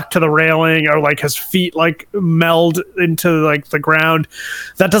like stuck to the railing, or like his feet like meld into like the ground.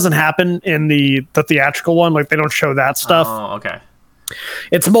 That doesn't happen in the theatrical one. Like they don't show that stuff. Oh, okay.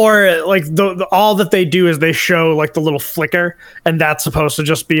 It's more like the all that they do is they show like the little flicker, and that's supposed to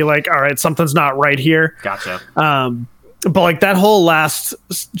just be like, all right, something's not right here. Gotcha. But like that whole last,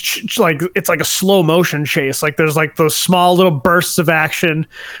 like it's like a slow motion chase. Like there's like those small little bursts of action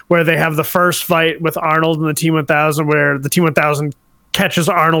where they have the first fight with Arnold and the T-1000, where the T-1000 catches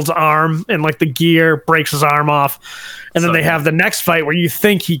Arnold's arm and like the gear breaks his arm off. And then they have the next fight where you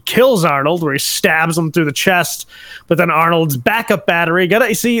think he kills Arnold, where he stabs him through the chest, but then Arnold's backup battery.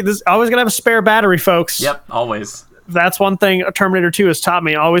 Gotta see this, always gotta have a spare battery, folks. Yep, always. That's one thing Terminator 2 has taught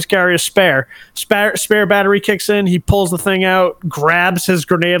me. Always carry a spare battery. Kicks in, he pulls the thing out, grabs his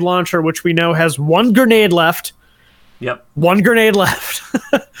grenade launcher, which we know has one grenade left. Yep. One grenade left.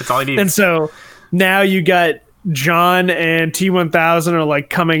 That's all he needs. And so now you got John and T-1000 are like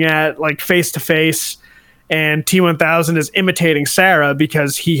coming at like face to face, and T-1000 is imitating Sarah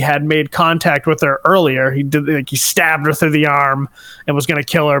because he had made contact with her earlier. He did, like, he stabbed her through the arm and was going to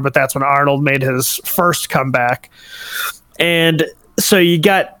kill her, but that's when Arnold made his first comeback. And so you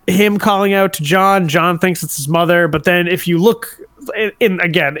got him calling out to John. John thinks it's his mother, but then if you look in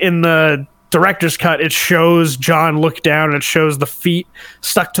the director's cut, it shows John look down and it shows the feet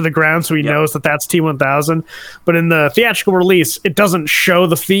stuck to the ground, so he knows that that's T-1000. But in the theatrical release, it doesn't show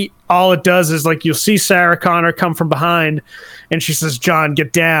the feet. All it does is like you'll see Sarah Connor come from behind and she says, John,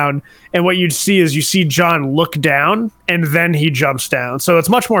 get down. And what you'd see is you see John look down and then he jumps down. So it's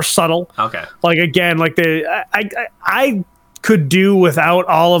much more subtle. Okay. Like again, like I could do without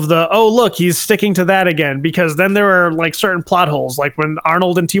all of the, oh, look, he's sticking to that again, because then there are like certain plot holes, like when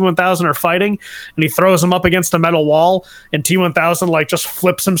Arnold and T-1000 are fighting and he throws him up against a metal wall and T-1000 like just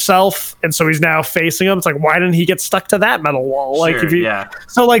flips himself, and so he's now facing him. It's like, why didn't he get stuck to that metal wall? Like, sure, if you, yeah.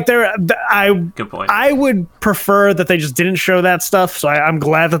 So like Good point. I would prefer that they just didn't show that stuff. So I'm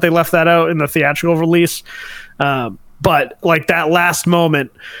glad that they left that out in the theatrical release. But like that last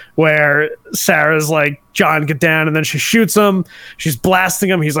moment where Sarah's like, John, get down, and then she shoots him, she's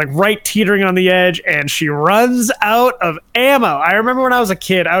blasting him, he's like right teetering on the edge, and she runs out of ammo. I remember when I was a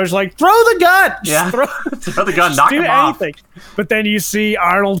kid, I was like, throw the gun! Yeah, throw the gun, knock him anything. off. But then you see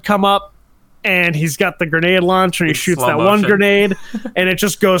Arnold come up, and he's got the grenade launcher, and he shoots that one grenade, and it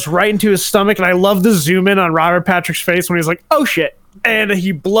just goes right into his stomach, and I love the zoom in on Robert Patrick's face when he's like, oh shit, and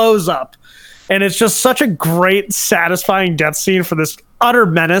he blows up. And it's just such a great, satisfying death scene for this utter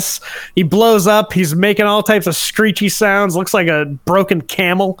menace. He blows up. He's making all types of screechy sounds. Looks like a broken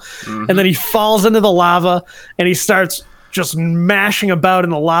camel. Mm-hmm. And then he falls into the lava, and he starts just mashing about in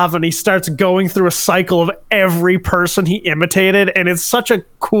the lava, and he starts going through a cycle of every person he imitated. And it's such a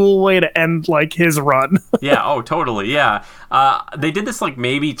cool way to end like his run. Yeah. Oh, totally. Yeah. They did this like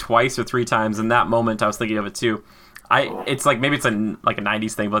maybe twice or three times. In that moment, I was thinking of it too. It's like maybe it's like a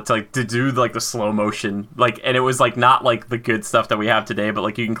 90s thing, but to do like the slow motion, like, and it was like not like the good stuff that we have today, but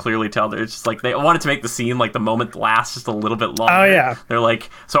like you can clearly tell that it's just like they wanted to make the scene, like the moment last just a little bit longer. Oh yeah. They're like,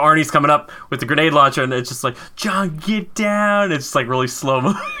 so Arnie's coming up with the grenade launcher, and it's just like, John, get down. It's just like really slow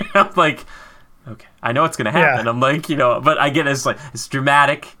mo. I'm like, okay, I know it's gonna happen. Yeah. I'm like, but I get it. It's like it's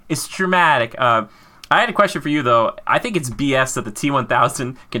dramatic. It's dramatic. I had a question for you though. I think it's BS that the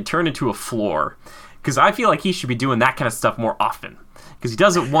T-1000 can turn into a floor. Because I feel like he should be doing that kind of stuff more often. Because he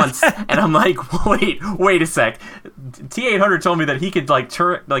does it once, and I'm like, wait a sec. T-800 told me that he could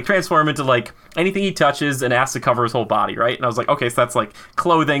transform into like anything he touches and has to cover his whole body, right? And I was like, okay, so that's like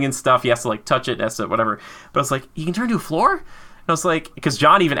clothing and stuff. He has to like touch it, has to whatever. But I was like, he can turn into a floor? And I was like, because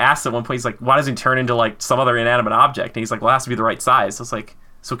John even asked at one point, he's like, why doesn't he turn into like some other inanimate object? And he's like, well, it has to be the right size. So I was like,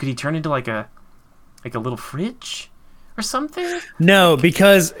 so could he turn into like a little fridge? Or something? No,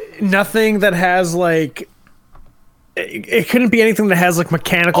 because nothing that has like it couldn't be anything that has like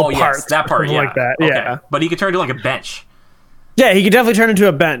mechanical parts. Yes, that part, yeah. Like that. Okay. Yeah. But he could turn into like a bench. Yeah, he could definitely turn into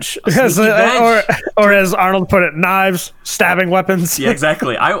a bench. Bench. Or as Arnold put it, knives, stabbing weapons. Yeah,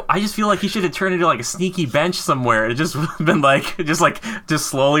 exactly. I just feel like he should have turned into like a sneaky bench somewhere. It just been like just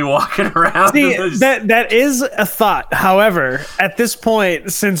slowly walking around. See, that is a thought. However, at this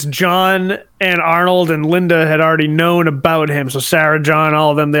point, since John and Arnold and Linda had already known about him, so Sarah, John,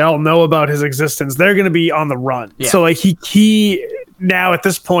 all of them, they all know about his existence. They're going to be on the run. Yeah. So like he now at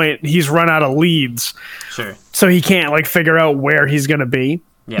this point he's run out of leads, Sure. so he can't like figure out where he's going to be.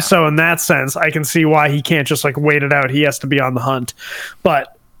 Yeah. So in that sense, I can see why he can't just like wait it out. He has to be on the hunt,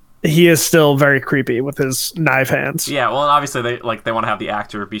 but he is still very creepy with his knife hands. Yeah, well, and obviously they want to have the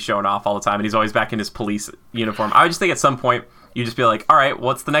actor be showing off all the time, and he's always back in his police uniform. I would just think at some point you just be like, all right,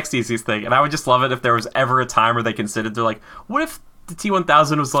 what's the next easiest thing? And I would just love it if there was ever a time where they considered, they're like, what if the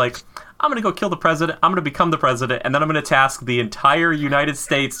T-1000 was like, I'm going to go kill the president, I'm going to become the president, and then I'm going to task the entire United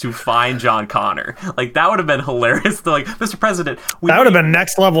States to find John Connor. Like, that would have been hilarious. They're like, Mr. President, that would have been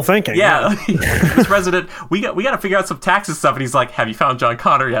next level thinking. Yeah, Mr. President, we got to figure out some taxes stuff. And he's like, have you found John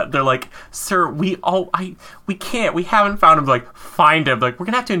Connor yet? They're like, sir, we can't. We haven't found him. Like, find him. Like, we're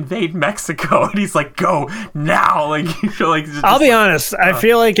gonna have to invade Mexico. And he's like, go now. Like, I'll be honest. I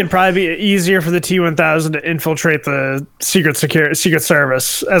feel like it'd probably be easier for the T-1000 to infiltrate the Secret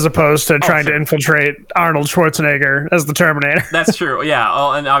Service as opposed to trying to infiltrate Arnold Schwarzenegger as the Terminator. That's true. Yeah.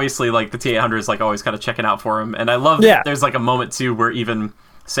 Oh, and obviously, like, the T-800 is like always kind of checking out for him. And I love that there's like a moment too where even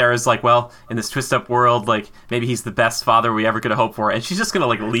Sarah's like, well, in this twist up world, like, maybe he's the best father we ever could have hoped for, and she's just gonna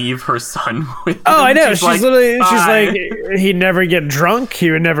like leave her son with him. I know. She's like, literally, bye. she's like, he'd never get drunk,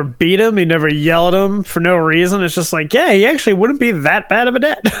 he would never beat him, he'd never yell at him for no reason. It's just like, yeah, he actually wouldn't be that bad of a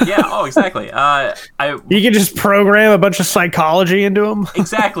dad. Yeah. Oh, exactly. You could just program a bunch of psychology into him.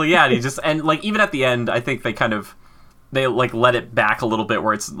 Exactly. Yeah. And like even at the end, I think they like let it back a little bit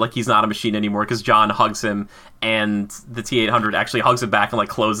where it's like he's not a machine anymore because John hugs him and the T-800 actually hugs him back and like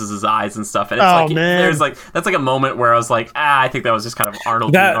closes his eyes and stuff. And it's there's like, that's like a moment where I was like, I think that was just kind of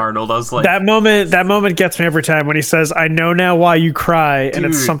Arnold being Arnold. I was like, that moment gets me every time when he says, I know now why you cry, and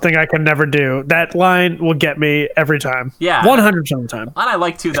it's something I can never do. That line will get me every time. Yeah. 100% of the time. And I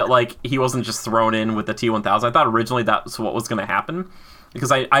like too that like he wasn't just thrown in with the T-1000. I thought originally that's what was going to happen. Because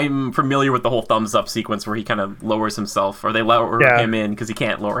I'm familiar with the whole thumbs up sequence where he kind of lowers himself, or they lower him in because he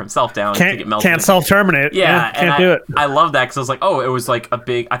can't lower himself down to get melted. Can't self-terminate. Yeah, can't do it. I love that because I was like, oh, it was like a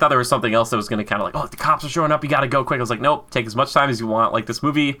big... I thought there was something else that was going to kind of like, oh, the cops are showing up, you got to go quick. I was like, nope, take as much time as you want. Like, this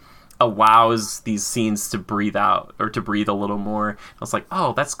movie allows these scenes to breathe out or to breathe a little more. I was like,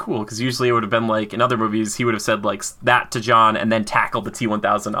 oh, that's cool, because usually it would have been like in other movies he would have said like that to John and then tackled the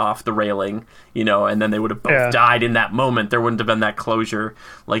T-1000 off the railing, and then they would have both died in that moment. There wouldn't have been that closure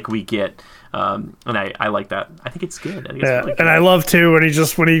like we get. And I like that. I think it's good. I think it's really good. And I love too when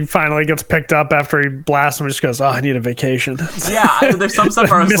he finally gets picked up after he blasts him, he just goes, oh, I need a vacation. Yeah, there's some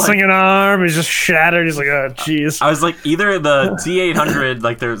stuff where I was missing like, an arm, he's just shattered. He's like, oh jeez. I was like, either the T-800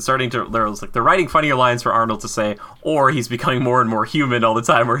 like they're writing funnier lines for Arnold to say, or he's becoming more and more human all the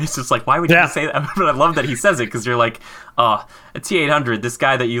time, where he's just like, why would you say that? But I love that he says it, because you're like, a T-800, this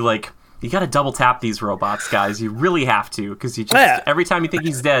guy that you like, you gotta double tap these robots, guys. You really have to, because you just every time you think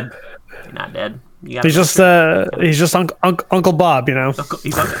he's dead, he's not dead. He's just Uncle Bob,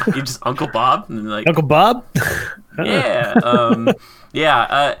 He's just Uncle Bob, and like Uncle Bob.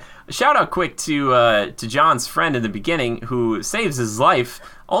 Shout out quick to John's friend in the beginning who saves his life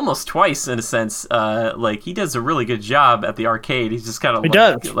almost twice in a sense. Like, he does a really good job at the arcade. He's just kind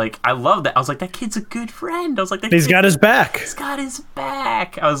of like, I love that. I was like, that kid's a good friend. I was like, he's got his back. He's got his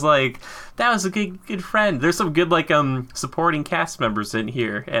back. I was like, that was a good friend. There's some good like supporting cast members in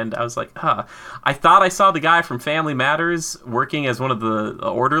here, and I was like, I thought I saw the guy from Family Matters working as one of the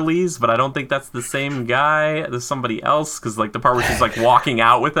orderlies, but I don't think that's the same guy. There's somebody else, because like the part where she's like walking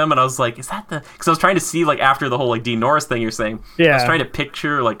out with him, and I was like, is that the? Because I was trying to see like after the whole like Dean Norris thing you're saying. I was trying to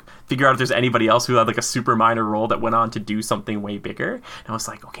picture like figure out if there's anybody else who had like a super minor role that went on to do something way bigger. And I was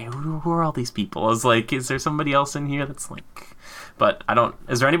like, okay, who are all these people? I was like, is there somebody else in here that's like? But I don't.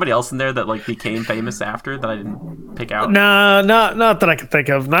 Is there anybody else in there that like became famous after that I didn't pick out? No, not that I can think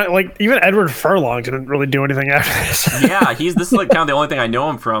of. Not like even Edward Furlong didn't really do anything after this. Yeah, this is like kind of the only thing I know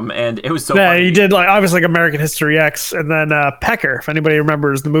him from, and it was so. Yeah, funny. He did like obviously like American History X, and then Pecker. If anybody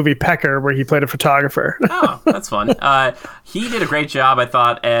remembers the movie Pecker, where he played a photographer. Oh, that's fun. He did a great job. I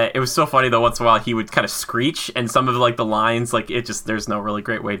thought it was so funny though. Once in a while, he would kind of screech, and some of like the lines, like it just there's no really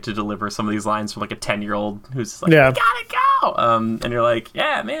great way to deliver some of these lines from like a 10-year-old who's just like, gotta go. And you're like,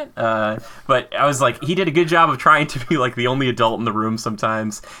 yeah, man. But I was like, he did a good job of trying to be like the only adult in the room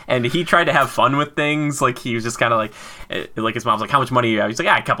sometimes, and he tried to have fun with things. Like he was just kind of like his mom's like, how much money do you have? He's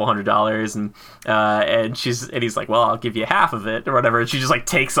like, a couple $100s, and he's like, well, I'll give you half of it or whatever. And she just like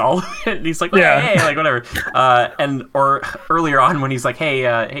takes all of it, and he's like, hey, like whatever. Or earlier on when he's like,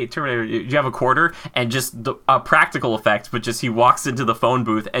 hey, Terminator, do you have a quarter? And just a practical effect, but just he walks into the phone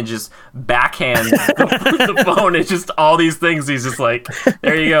booth and just backhands the phone. It's just all these things. He's just like,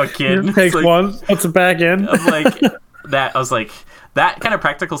 there you go, kid. Takes like, one, puts it back in. I'm like that. I was like, that kind of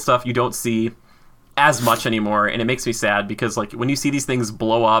practical stuff you don't see as much anymore, and it makes me sad because like when you see these things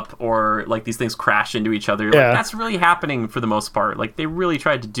blow up or like these things crash into each other, like, that's really happening for the most part. Like they really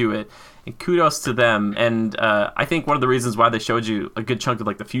tried to do it, and kudos to them. And I think one of the reasons why they showed you a good chunk of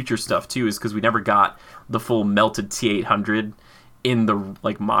like the future stuff too is because we never got the full melted T-800 in the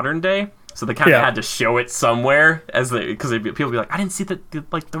like modern day. So they kind of had to show it somewhere because people be like, I didn't see the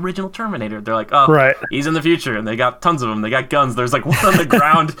original Terminator. They're like, oh, he's in the future, and they got tons of them. They got guns. There's like one on the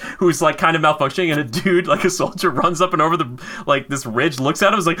ground who's like kind of malfunctioning, and a dude, like a soldier, runs up and over the like this ridge, looks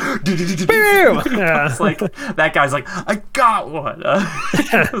at him, is like, it's like that guy's like, I got one.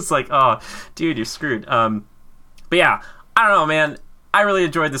 It's like, oh, dude, you're screwed. But yeah, I don't know, man. I really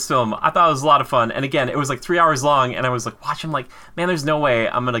enjoyed this film. I thought it was a lot of fun. And again, it was like 3 hours long, and I was like watching like, man, there's no way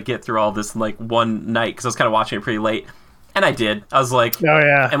I'm going to get through all this in like one night, because I was kind of watching it pretty late. And I did. I was like, oh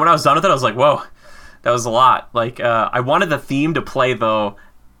yeah. And when I was done with it, I was like, whoa, that was a lot. Like, I wanted the theme to play, though,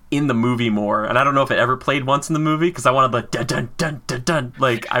 in the movie more. And I don't know if it ever played once in the movie, because I wanted the dun-dun-dun-dun-dun.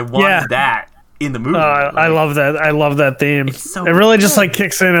 Like, I wanted that in the movie. Like, I love that. I love that theme. So it really just like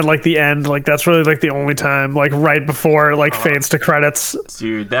kicks in at like the end. Like that's really like the only time, like right before it like fades to credits.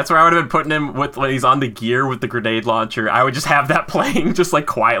 Dude, that's where I would have been putting him with when he's on the gear with the grenade launcher. I would just have that playing, just like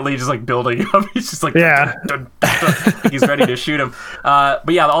quietly, just like building up. He's just like, dun, dun, dun, dun. He's ready to shoot him. But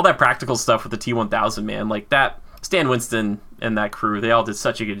yeah, all that practical stuff with the T-1000, man, like that. Stan Winston and that crew, they all did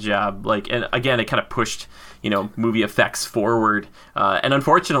such a good job. Like, and again, it kind of pushed, movie effects forward. And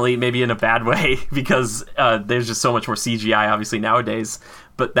unfortunately, maybe in a bad way, because there's just so much more CGI, obviously, nowadays.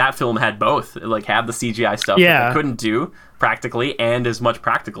 But that film had both. It, like, had the CGI stuff that they couldn't do practically, and as much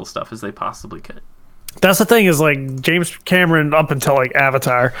practical stuff as they possibly could. That's the thing is, like, James Cameron, up until, like,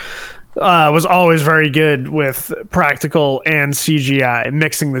 Avatar, was always very good with practical and CGI,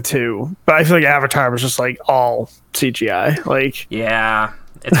 mixing the two. But I feel like Avatar was just like all CGI. Like, yeah,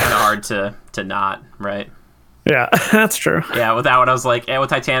 it's kind of hard to not, right? Yeah, that's true. Yeah, with that one, I was like, with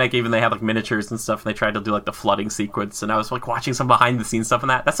Titanic, even they had like miniatures and stuff, and they tried to do like the flooding sequence, and I was like watching some behind the scenes stuff, and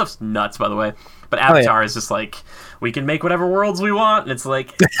that stuff's nuts, by the way. But Avatar is just like, we can make whatever worlds we want, and it's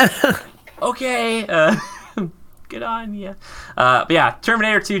like, okay. Good on you. But yeah,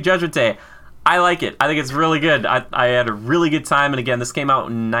 Terminator 2 Judgment Day. I like it. I think it's really good. I had a really good time. And again, this came out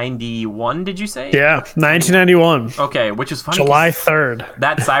in 91, did you say? Yeah, 1991. Okay, which is funny. July 3rd.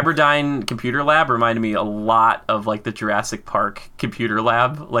 That Cyberdyne computer lab reminded me a lot of like the Jurassic Park computer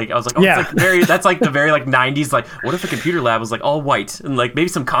lab. Like I was like, oh, it's like that's like the very like 90s, like what if the computer lab was like all white and like maybe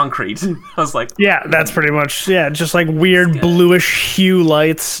some concrete? I was like, yeah, that's pretty much, just like weird bluish hue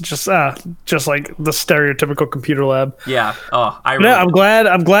lights, just like the stereotypical computer lab. Yeah. Oh, I'm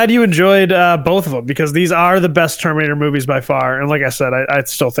glad you enjoyed both of them, because these are the best Terminator movies by far, and like I said, I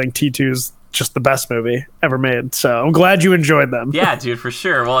still think T2 is just the best movie ever made, so I'm glad you enjoyed them. Yeah, dude, for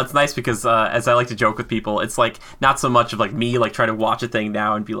sure. Well, it's nice because as I like to joke with people, it's like not so much of like me like trying to watch a thing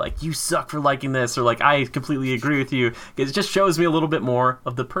now and be like, you suck for liking this, or like I completely agree with you. It just shows me a little bit more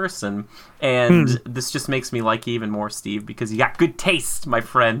of the person, and this just makes me like you even more, Steve, because you got good taste, my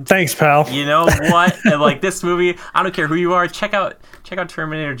friend. Thanks, pal. You know what? And like this movie, I don't care who you are, check out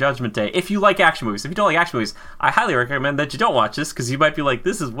Terminator Judgment Day. If you like action movies, if you don't like action movies, I highly recommend that you don't watch this, because you might be like,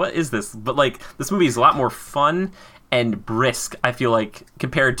 what is this? But like this movie is a lot more fun and brisk, I feel like,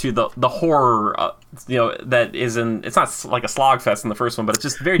 compared to the horror that is in. It's not like a slog fest in the first one, but it's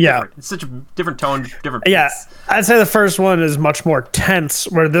just very different. It's such a different tone, different pace. Yeah, I'd say the first one is much more tense,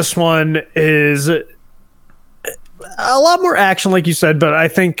 where this one is a lot more action, like you said, but I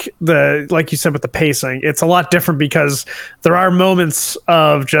think like you said with the pacing, it's a lot different because there are moments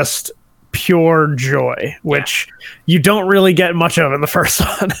of just pure joy, which you don't really get much of in the first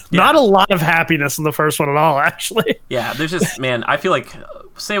one. Not a lot of happiness in the first one at all, actually. Yeah, there's just, man, I feel like,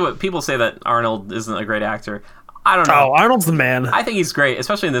 say what people say that Arnold isn't a great actor. I don't know. Oh, Arnold's the man. I think he's great,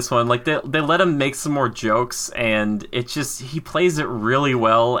 especially in this one. Like they let him make some more jokes, and it's just, he plays it really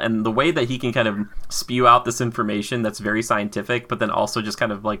well, and the way that he can kind of spew out this information that's very scientific, but then also just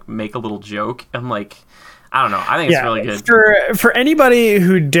kind of like make a little joke. I'm like, I don't know. I think it's really good. For anybody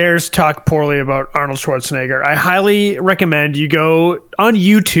who dares talk poorly about Arnold Schwarzenegger, I highly recommend you go on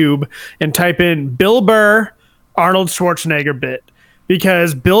YouTube and type in Bill Burr Arnold Schwarzenegger bit,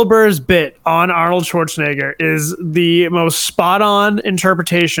 because Bill Burr's bit on Arnold Schwarzenegger is the most spot-on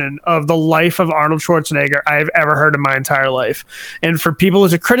interpretation of the life of Arnold Schwarzenegger I've ever heard in my entire life. And for people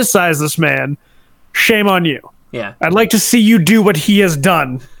to criticize this man, shame on you. Yeah. I'd like to see you do what he has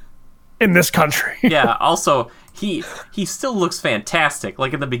done in this country. Yeah, also, he still looks fantastic.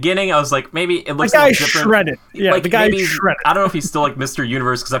 Like, in the beginning, I was like, maybe it looks the a guy little different. Shredded. Yeah, like, the guy shredded. I don't know if he's still like Mr.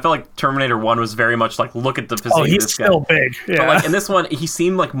 Universe, because I feel like Terminator 1 was very much like, look at the physique of this guy. Oh, he's still big. Yeah. But like in this one, he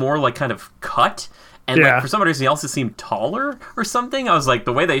seemed like more like kind of cut, And Yeah. like for some reason, he also seemed taller or something. I was like,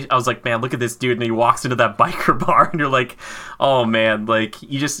 I was like, man, look at this dude, and he walks into that biker bar, and you're like, oh man, like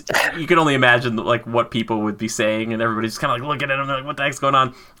you can only imagine like what people would be saying, and everybody's just kind of like looking at him, like, what the heck's going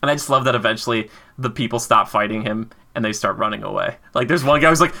on? And I just love that eventually the people stop fighting him and they start running away. Like there's one guy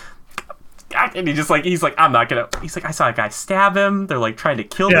who's like, and he's like, I'm not gonna. He's like, I saw a guy stab him. They're like trying to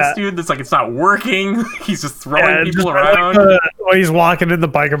kill this dude. It's like it's not working. He's just throwing people around. When he's walking in the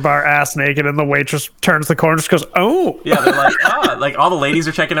biker bar ass naked, and the waitress turns the corner, and just goes, "Oh." Yeah, they're like, like all the ladies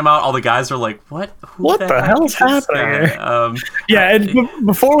are checking him out. All the guys are like, what? What the hell is happening here? Yeah, and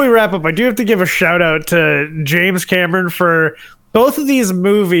before we wrap up, I do have to give a shout out to James Cameron for both of these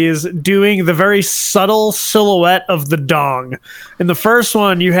movies doing the very subtle silhouette of the dong. In the first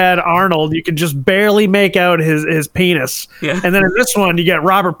one, you had Arnold. You could just barely make out his penis. Yeah. And then in this one, you get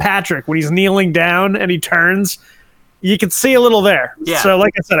Robert Patrick. When he's kneeling down and he turns, you can see a little there. Yeah. So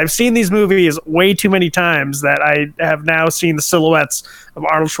like I said, I've seen these movies way too many times that I have now seen the silhouettes of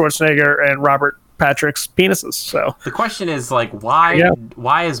Arnold Schwarzenegger and Robert Patrick's penises. So the question is like,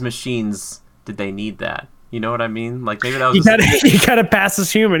 why as machines did they need that? You know what I mean? Like maybe that was you gotta pass as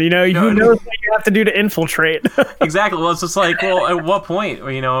human. You know, who knows what you have to do to infiltrate? Exactly. Well, it's just like, well, at what point?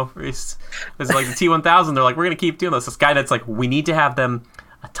 You know, it's like the T-1000. They're like, we're gonna keep doing this. This guy that's like, we need to have them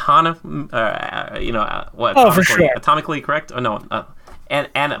for sure, atomically correct. Oh no, and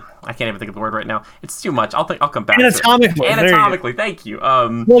I can't even think of the word right now. It's too much. I'll come back. Anatomically. Anatomically. Thank you.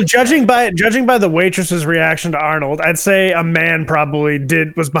 Well, judging by the waitress's reaction to Arnold, I'd say a man probably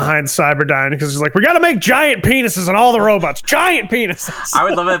was behind Cyberdyne because he's like, we got to make giant penises on all the robots. Giant penises. I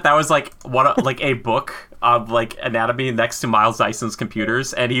would love it if that was like a book of like anatomy next to Miles Dyson's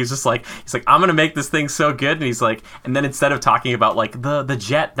computers, and he's like, I'm gonna make this thing so good, and he's like, and then instead of talking about like the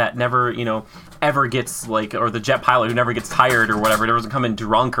jet that never ever gets like, or the jet pilot who never gets tired or whatever, never doesn't come in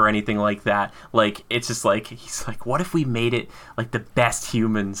drunk or anything like that, like it's just like, he's like, what if we made it like the best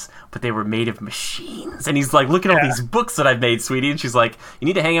humans but they were made of machines? And he's like, look at all these books that I've made, sweetie. And she's like, you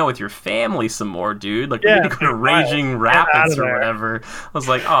need to hang out with your family some more, dude. Like we need to go to Raging Rapids or whatever. I was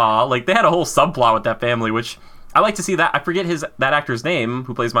like, oh, like they had a whole subplot with that family, which I like to see. That I forget that actor's name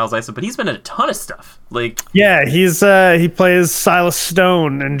who plays Miles Dyson, but he's been in a ton of stuff. Like, yeah, he plays Silas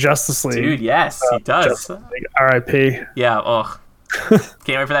Stone in Justice League. Dude, yes, he does. R.I.P. Yeah. Oh, can't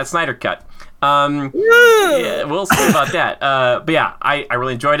wait for that Snyder cut. Yeah, we'll see about that. But yeah, I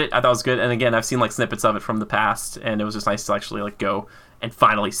really enjoyed it. I thought it was good. And again, I've seen like snippets of it from the past, and it was just nice to actually like go and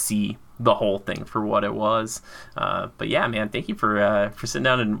finally see the whole thing for what it was. But yeah, man, thank you for sitting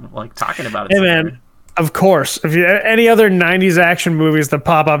down and like talking about it. Hey, man. Of course. If you any other 90s action movies that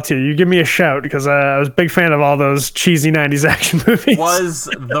pop up to you give me a shout, because I was a big fan of all those cheesy 90s action movies. Was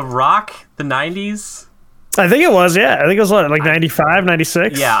The Rock the 90s? I think it was, yeah. I think it was like 95,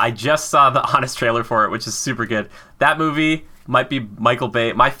 96? Yeah, I just saw the honest trailer for it, which is super good. That movie might be Michael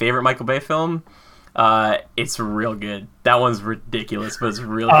Bay, my favorite Michael Bay film. It's real good. That one's ridiculous, but it's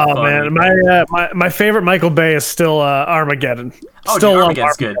really funny. Man, my favorite Michael Bay is still Armageddon. Oh, still dude,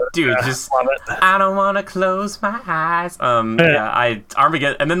 Armageddon's good, dude. Just love it. I don't want to close my eyes.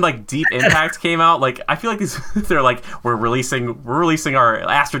 Armageddon, and then like Deep Impact came out. Like I feel like they're like we're releasing our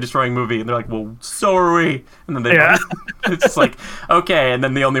Astro Destroying movie, and they're like, well, so are we. And then it's just like okay, and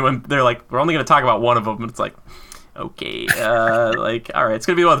then the only one they're like, we're only going to talk about one of them, and it's like. Okay, like, all right, it's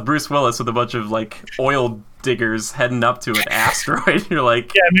gonna be with Bruce Willis with a bunch of like oil diggers heading up to an asteroid. You're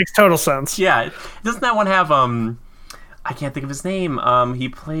like, yeah, it makes total sense. Yeah, doesn't that one have I can't think of his name. He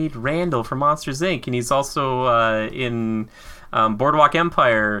played Randall from Monsters Inc. and he's also in Boardwalk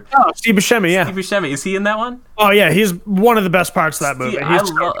Empire. Oh, Steve Buscemi, yeah. Steve Buscemi, is he in that one? Oh yeah, he's one of the best parts of that movie.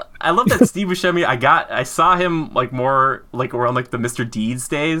 I love that Steve Buscemi. I saw him like more like around like the Mr. Deeds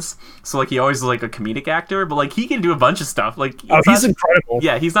days. So like he always was like a comedic actor, but like he can do a bunch of stuff. Like he's incredible.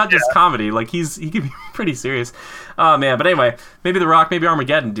 Yeah, he's not just comedy. Like he can be pretty serious. Oh man, but anyway, maybe The Rock, maybe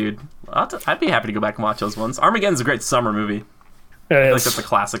Armageddon, dude. I'd be happy to go back and watch those ones. Armageddon's a great summer movie. It is. Like that's a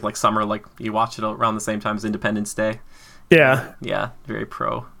classic like summer. Like you watch it around the same time as Independence Day. Yeah. Yeah, very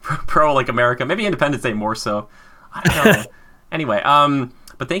pro like America. Maybe Independence Day more so. I don't know. Anyway,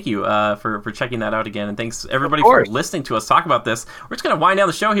 but thank you for checking that out again, and thanks everybody for listening to us talk about this. We're just gonna wind down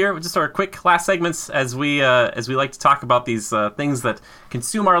the show here with just our quick last segments as we like to talk about these things that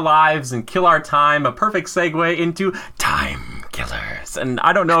consume our lives and kill our time. A perfect segue into time killers. And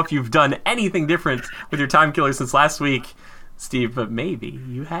I don't know if you've done anything different with your time killers since last week. Steve, but maybe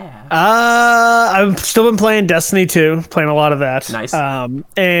you have. I've still been playing Destiny 2, playing a lot of that. Nice.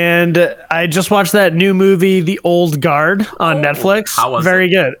 And I just watched that new movie, The Old Guard, on Netflix. How was Very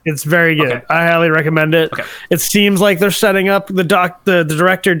it? good. It's very good. Okay. I highly recommend it. Okay. It seems like they're setting up the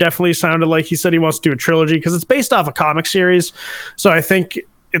director definitely sounded like he said he wants to do a trilogy because it's based off a comic series. So I think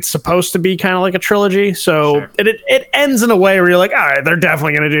it's supposed to be kind of like a trilogy. So Sure. it ends in a way where you're like, all right, they're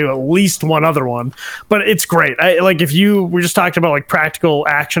definitely going to do at least one other one. But it's great. We just talked about like practical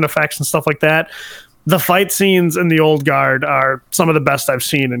action effects and stuff like that. The fight scenes in The Old Guard are some of the best I've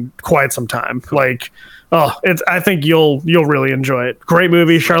seen in quite some time. Cool. I think you'll really enjoy it. Great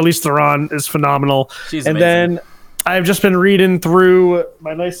movie. Charlize Theron is phenomenal. She's and amazing. then I've just been reading through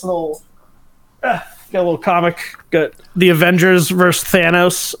my nice little got a little comic. Got the Avengers versus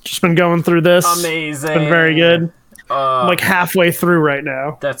Thanos. Just been going through this. Amazing. It's been very good. I'm like halfway through right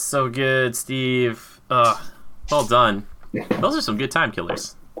now. That's so good, Steve. Well done. Those are some good time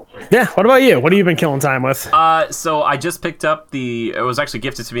killers. Yeah. What about you? What have you been killing time with? So I just picked up it was actually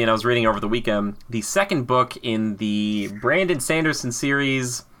gifted to me and I was reading over the weekend, the second book in the Brandon Sanderson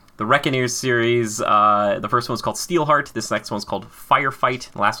series, the Reckoneers series. The first one's called Steelheart. This next one's called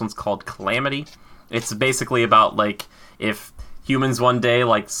Firefight. The last one's called Calamity. It's basically about like if humans one day,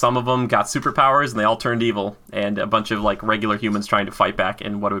 like some of them got superpowers and they all turned evil, and a bunch of like regular humans trying to fight back,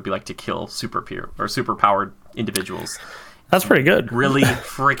 and what it would be like to kill superpowered individuals. That's pretty good. Really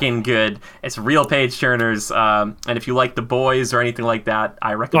freaking good. It's real page turners. And if you like The Boys or anything like that,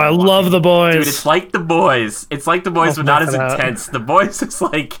 I recommend. I love The Boys. Dude, it's like The Boys. It's like The Boys, but not as intense. The Boys is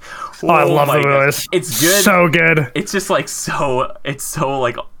like. I love The Boys. It's good. So good. It's just like so. It's so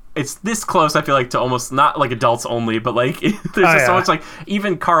like. It's this close, I feel like, to almost not like adults only, but like there's so much like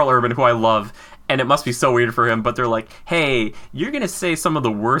even Carl Urban, who I love. And it must be so weird for him, but they're like, hey, you're going to say some of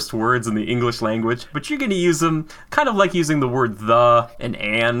the worst words in the English language, but you're going to use them kind of like using the word the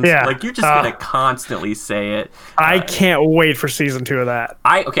and. Yeah. Like, you're just going to constantly say it. I can't wait for season 2 of that.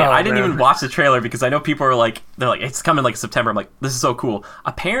 I didn't even watch the trailer because I know people are like, they're like, it's coming like September. I'm like, this is so cool.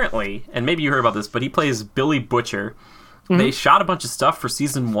 Apparently, and maybe you heard about this, but he plays Billy Butcher. Mm-hmm. They shot a bunch of stuff for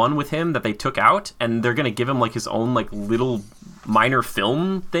season 1 with him that they took out, and they're going to give him like his own like little minor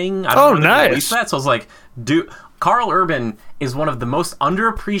film thing. I don't know nice. Release that. So I was like, dude, Carl Urban is one of the most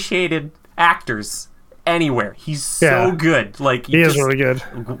underappreciated actors anywhere. He's so good. Like he is really good.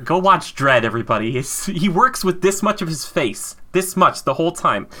 Go watch Dredd, everybody. He works with this much of his face, this much the whole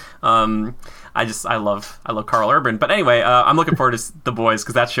time. I love Carl Urban. But anyway, I'm looking forward to The Boys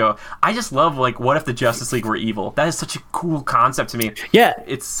because that show. I just love like what if the Justice League were evil? That is such a cool concept to me. Yeah,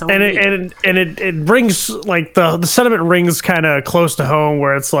 it's so and it brings like the sentiment rings kind of close to home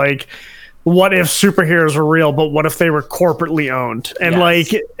where it's like, what if superheroes were real, but what if they were corporately owned? And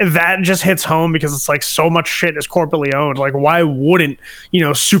like that just hits home because it's like so much shit is corporately owned. Like why wouldn't,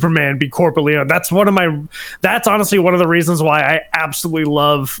 Superman be corporately owned? That's honestly one of the reasons why I absolutely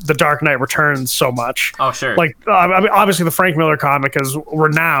love The Dark Knight Returns so much. Oh, sure. Like I mean, obviously the Frank Miller comic is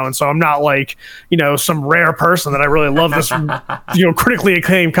renowned, so I'm not like, some rare person that I really love this, critically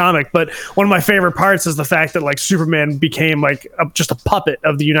acclaimed comic. But one of my favorite parts is the fact that like Superman became like just a puppet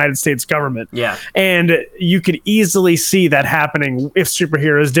of the United States government. Yeah. And you could easily see that happening if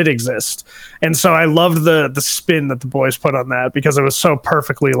superheroes did exist. And so I loved the spin that The Boys put on that because it was so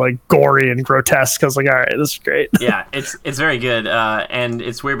perfectly like gory and grotesque. I was like, all right, this is great. Yeah, it's very good. And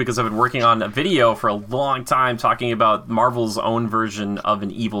it's weird because I've been working on a video for a long time talking about Marvel's own version of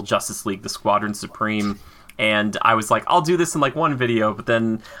an evil Justice League, the Squadron Supreme. And I was like, I'll do this in like one video, but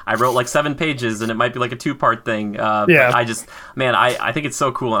then I wrote like 7 pages and it might be like a 2-part thing. But I think it's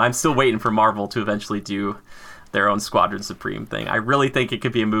so cool. And I'm still waiting for Marvel to eventually do their own Squadron Supreme thing. I really think it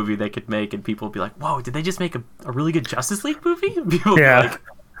could be a movie they could make and people would be like, whoa, did they just make a really good Justice League movie? And people would be like,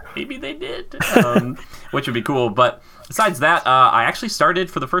 maybe they did, which would be cool. But besides that, I actually started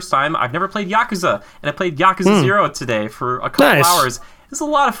for the first time. I've never played Yakuza, and I played Yakuza 0 today for a couple hours. It's a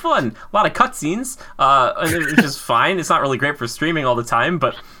lot of fun, a lot of cutscenes, which is fine. It's not really great for streaming all the time,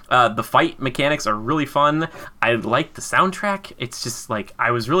 but the fight mechanics are really fun. I like the soundtrack. It's just like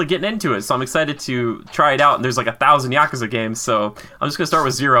I was really getting into it, so I'm excited to try it out. And there's like 1,000 Yakuza games, so I'm just gonna start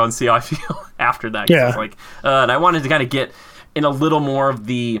with 0 and see how I feel after that. Yeah. And I wanted to kind of get in a little more of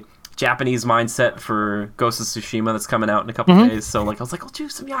the Japanese mindset for Ghost of Tsushima that's coming out in a couple days. So like I was like, I'll do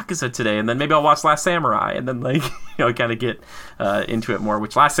some Yakuza today, and then maybe I'll watch Last Samurai, and then like kind of get into it more.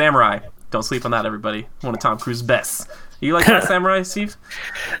 Which Last Samurai, don't sleep on that, everybody. One of Tom Cruise's best. You like Last Samurai, Steve?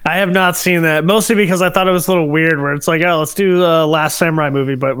 I have not seen that, mostly because I thought it was a little weird where it's like, oh, let's do the Last Samurai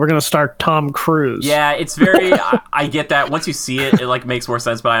movie, but we're going to start Tom Cruise. Yeah, it's very, I get that. Once you see it, it like makes more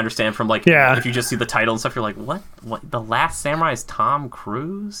sense, but I understand from like, if you just see the title and stuff, you're like, what? The Last Samurai is Tom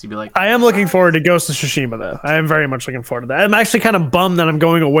Cruise? You'd be like, I am looking forward to Ghost of Tsushima, though. I am very much looking forward to that. I'm actually kind of bummed that I'm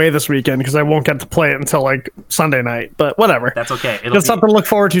going away this weekend because I won't get to play it until like Sunday night, but whatever. That's okay. Just something to look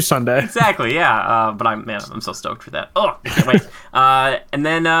forward to Sunday. Exactly, yeah. But I'm so stoked for that. Oh, I can't wait. And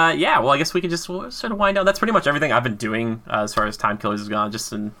then, well, I guess we can just sort of wind down. That's pretty much everything I've been doing as far as Time Killers has gone.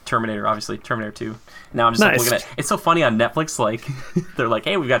 Just in Terminator, obviously, Terminator 2. Now I'm just like, looking at it's so funny on Netflix, like, they're like,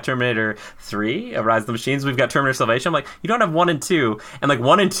 hey, we've got Terminator 3, Rise of the Machines, we've got Terminator Salvation. I'm like, you don't have 1 and 2. And like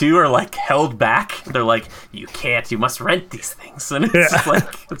 1 and 2 are like held back. They're like, you can't, you must rent these things. And it's like,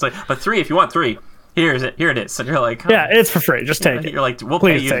 but 3, if you want 3. Here it is. And you're like, yeah, it's for free. Just take it. You're like, we'll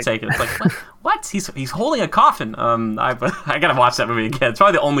pay you to take it. It's like, what? He's holding a coffin. I gotta watch that movie again. It's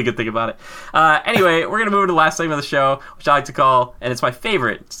probably the only good thing about it. Anyway, we're gonna move to the last segment of the show, which I like to call, and it's my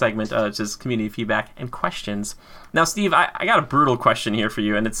favorite segment, which is community feedback and questions. Now, Steve, I got a brutal question here for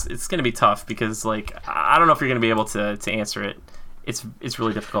you, and it's gonna be tough because like I don't know if you're gonna be able to answer it. It's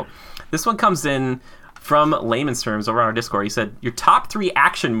really difficult. This one comes in from layman's terms over on our Discord. He said, your top 3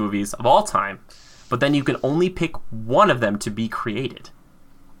 action movies of all time, but then you can only pick one of them to be created.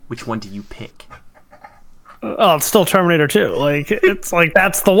 Which one do you pick? Oh, it's still Terminator 2. Like, it's like,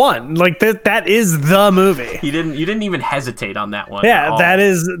 that's the one. Like, that is the movie. You didn't even hesitate on that one. Yeah,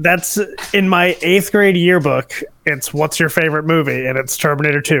 that's in my 8th grade yearbook. It's what's your favorite movie? And it's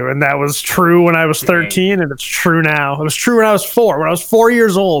Terminator 2. And that was true when I was 13, and it's true now. It was true when I was 4. When I was 4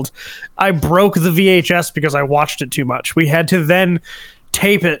 years old, I broke the VHS because I watched it too much. We had to then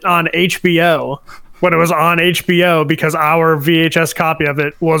tape it on HBO when it was on HBO because our VHS copy of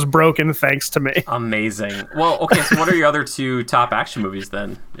it was broken thanks to me. Amazing. Well, okay, so what are your other 2 top action movies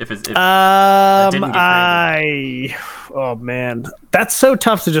then? Oh man, that's so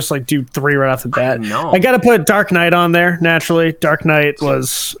tough to just like do 3 right off the bat. No, I gotta put Dark Knight on there naturally. Dark Knight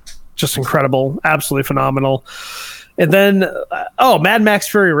was just incredible, absolutely phenomenal. And then, Mad Max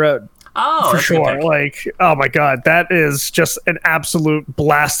Fury Road. Oh, for sure. Like, oh my god, that is just an absolute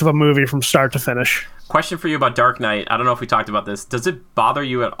blast of a movie from start to finish. Question for you about Dark Knight. I don't know if we talked about this. Does it bother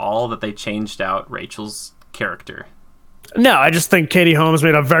you at all that they changed out Rachel's character? No, I just think Katie Holmes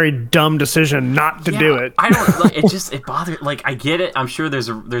made a very dumb decision not to do it. I don't. It bothered. Like, I get it. I'm sure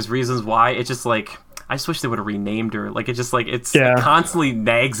there's reasons why. It's just like, I just wish they would have renamed her. Like, it just like it constantly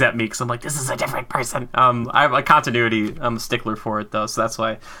nags at me because I'm like, this is a different person. I have a continuity. I'm a stickler for it though, so that's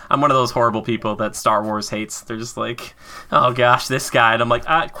why I'm one of those horrible people that Star Wars hates. They're just like, oh gosh, this guy, and I'm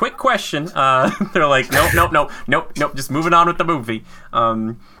like, quick question. They're like, nope, just moving on with the movie.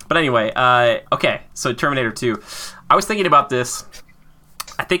 But anyway, okay, so Terminator 2. I was thinking about this.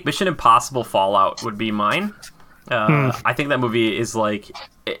 I think Mission Impossible Fallout would be mine. I think that movie is like,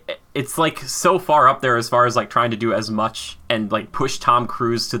 it's like so far up there as far as like trying to do as much and like push Tom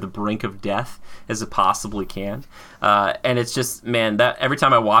Cruise to the brink of death as it possibly can. And it's just, man, that every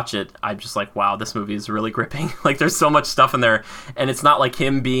time I watch it, I'm just like, wow, this movie is really gripping. Like, there's so much stuff in there, and it's not like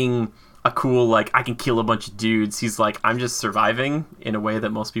him being a cool, like, I can kill a bunch of dudes. He's like, I'm just surviving in a way that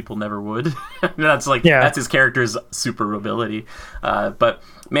most people never would. That's like, that's his character's super ability. But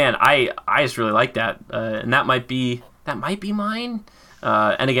man, I just really like that. And that might be mine.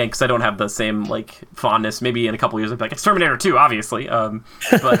 And again, because I don't have the same like fondness, maybe in a couple years I'd be like, it's Terminator 2, obviously.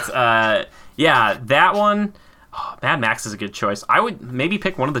 But yeah, that one, Mad Max is a good choice. I would maybe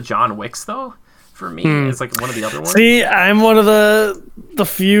pick one of the John Wicks though. For me, it's like one of the other ones. See, I'm one of the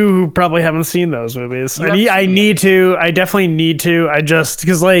few who probably haven't seen those movies. I need to. I definitely need to. I just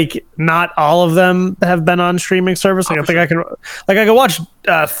because like not all of them have been on streaming service. Like I think I can watch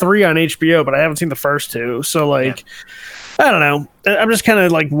 3 on HBO, but I haven't seen the first 2. So like. I don't know. I'm just kind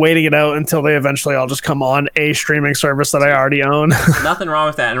of like waiting it out until they eventually all just come on a streaming service that I already own. Nothing wrong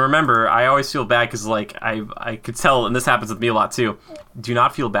with that. And remember, I always feel bad because like I could tell, and this happens with me a lot too. Do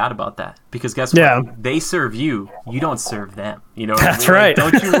not feel bad about that because guess what? They serve you. You don't serve them. You know. That's right.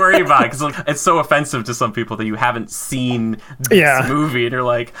 Like, don't you worry about it because like, it's so offensive to some people that you haven't seen this movie and you're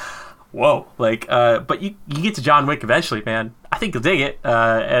like, whoa, like. But you get to John Wick eventually, man. I think you'll dig it.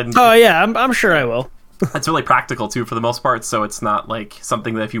 And I'm sure I will. It's really practical too for the most part, so it's not like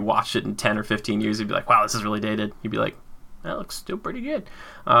something that if you watched it in 10 or 15 years you'd be like, wow, this is really dated. You'd be like, that looks still pretty good.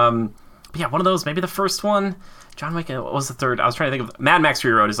 But yeah, one of those, maybe the first one. John Wick, what was the third? I was trying to think of. Mad Max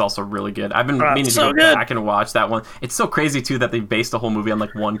Fury Road is also really good. I've been meaning to go back and watch that one. It's so crazy too that they based the whole movie on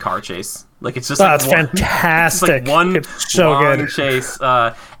like one car chase. Like it's just it's fantastic. It's like one it's so long good chase.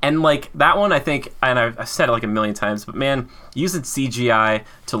 And like that one, I think, and I've said it like a million times, but man, using CGI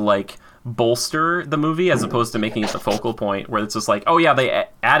to like bolster the movie as opposed to making it the focal point, where it's just like, oh yeah, they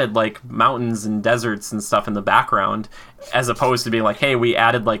added like mountains and deserts and stuff in the background, as opposed to being like, hey, we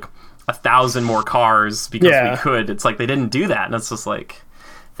added like 1,000 more cars because we could. It's like they didn't do that, and it's just like,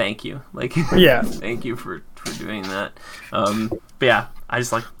 thank you, like, thank you for doing that. But yeah, I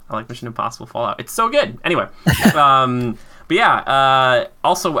like Mission Impossible Fallout. It's so good. Anyway, but yeah,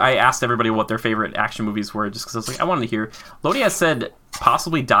 also I asked everybody what their favorite action movies were, just because I was like, I wanted to hear. Lodi has said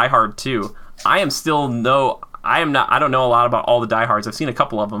possibly Die Hard 2. I don't know a lot about all the Die Hards. I've seen a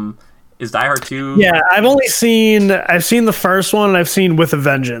couple of them. Is Die Hard 2? Yeah, I've seen the first one, and I've seen With a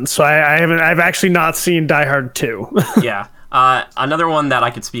Vengeance. So I've actually not seen Die Hard 2. Yeah. Another one that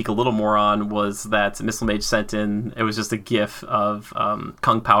I could speak a little more on was that Missile Mage sent in. It was just a GIF of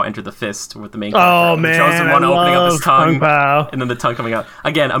Kung Pao Enter the Fist with the main character. Oh man, the chosen one opening up his tongue, Kung Pao. And then the tongue coming out.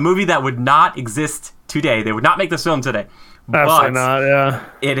 Again, a movie that would not exist today. They would not make this film today. Absolutely not. Yeah,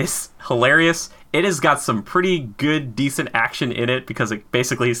 it is hilarious. It has got some pretty good, decent action in it because it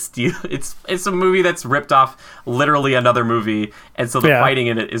basically it's a movie that's ripped off literally another movie, and so the fighting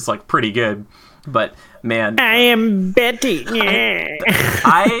in it is like pretty good. But man, I am Betty.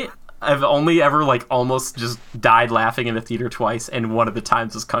 I've only ever like almost just died laughing in the theater twice, and one of the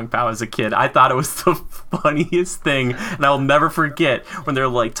times was Kung Pao as a kid. I thought it was the funniest thing, and I'll never forget when they're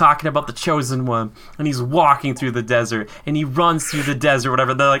like talking about the chosen one, and he's walking through the desert, and he runs through the desert,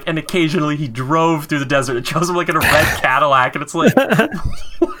 whatever. They're like, and occasionally he drove through the desert. It shows him like in a red Cadillac, and it's like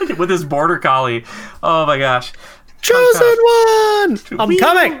with his border collie. Oh my gosh, chosen one! I'm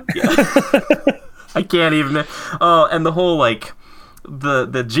coming. I can't even. Oh, and the whole like.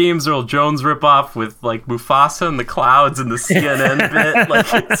 The James Earl Jones ripoff with like Mufasa and the clouds and the CNN bit, like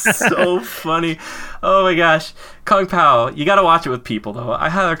it's so funny. Oh my gosh, Kung Pao, you gotta watch it with people though. I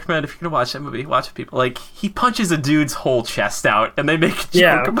highly recommend if you're gonna watch that movie, watch it with people. Like he punches a dude's whole chest out, and they make a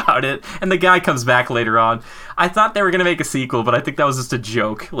joke about it, and the guy comes back later on. I thought they were gonna make a sequel, but I think that was just a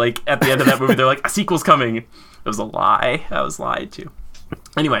joke. Like at the end of that movie, they're like, a sequel's coming. It was a lie. I was lied to.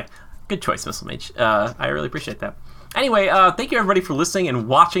 Anyway, good choice, Missile Mage. I really appreciate that. Anyway, thank you everybody for listening and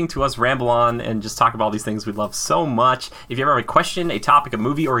watching to us ramble on and just talk about all these things we love so much. If you ever have a question, a topic, a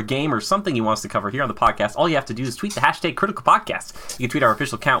movie, or a game, or something you want us to cover here on the podcast, all you have to do is tweet the hashtag Critical Podcast. You can tweet our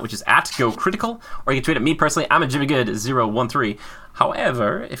official account, which is @GoCritical, or you can tweet at me personally. I'm at JimmyGood013.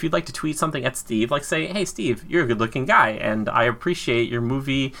 However, if you'd like to tweet something at Steve, like say, hey Steve, you're a good-looking guy, and I appreciate your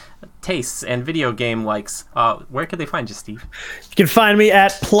movie tastes and video game likes, where could they find you, Steve? You can find me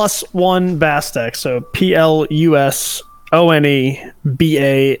at +1 Bastek, so PLUSONEBASTEK.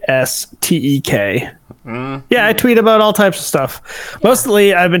 Yeah, I tweet about all types of stuff.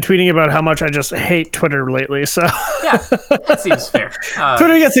 Mostly, I've been tweeting about how much I just hate Twitter lately. So yeah, that seems fair.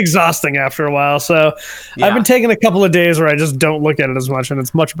 Twitter gets exhausting after a while. So I've been taking a couple of days where I just don't look at it as much, and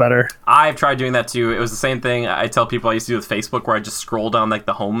it's much better. I've tried doing that too. It was the same thing I tell people I used to do with Facebook, where I just scroll down like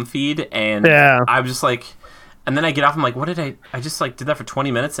the home feed, and I'm just like. And then I get off, I'm like, what did I just like did that for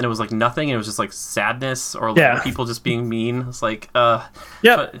 20 minutes, and it was like nothing, and it was just like sadness or like people just being mean. It's like, but,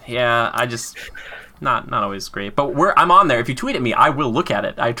 yeah, I just not always great. But I'm on there. If you tweet at me, I will look at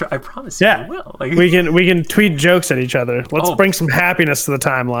it. I promise you I will. Like, we can tweet jokes at each other. Let's bring some happiness to the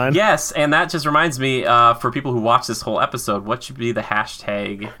timeline. Yes, and that just reminds me, for people who watch this whole episode, what should be the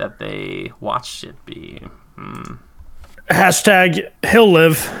hashtag that they watch it be? Hashtag he'll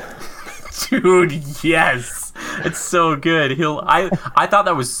live. Dude, yes. It's so good. I thought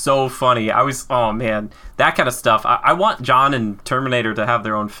that was so funny. Oh man, that kind of stuff. I want John and Terminator to have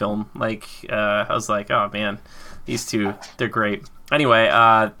their own film. Like, I was like, oh man, these two, they're great. Anyway,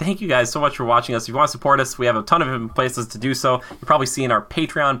 thank you guys so much for watching us. If you want to support us, we have a ton of different places to do so. You're probably seeing our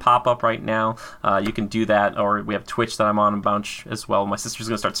Patreon pop up right now. You can do that, or we have Twitch that I'm on a bunch as well. My sister's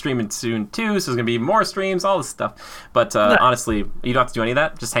going to start streaming soon too, so there's going to be more streams, all this stuff. But honestly, you don't have to do any of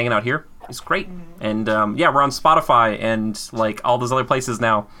that. Just hanging out here is great. And we're on Spotify and like all those other places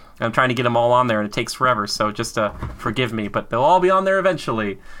now. I'm trying to get them all on there, and it takes forever. So just forgive me, but they'll all be on there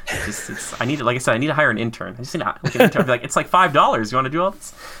eventually. I need to hire an intern. I just need an intern. Be like, it's like $5. You want to do all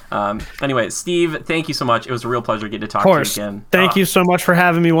this? Anyway, Steve, thank you so much. It was a real pleasure getting to talk to you again. Thank you so much for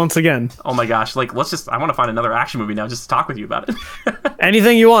having me once again. Oh my gosh, I want to find another action movie now just to talk with you about it.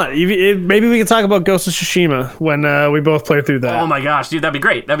 Anything you want. Maybe we can talk about Ghost of Tsushima when we both play through that. Oh my gosh, dude, that'd be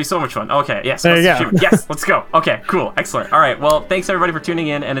great. That'd be so much fun. Okay, yes. There you go. Yes, let's go. Okay, cool, excellent. All right, well, thanks everybody for tuning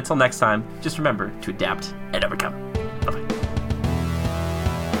in, and until next time, just remember to adapt and overcome. Bye-bye.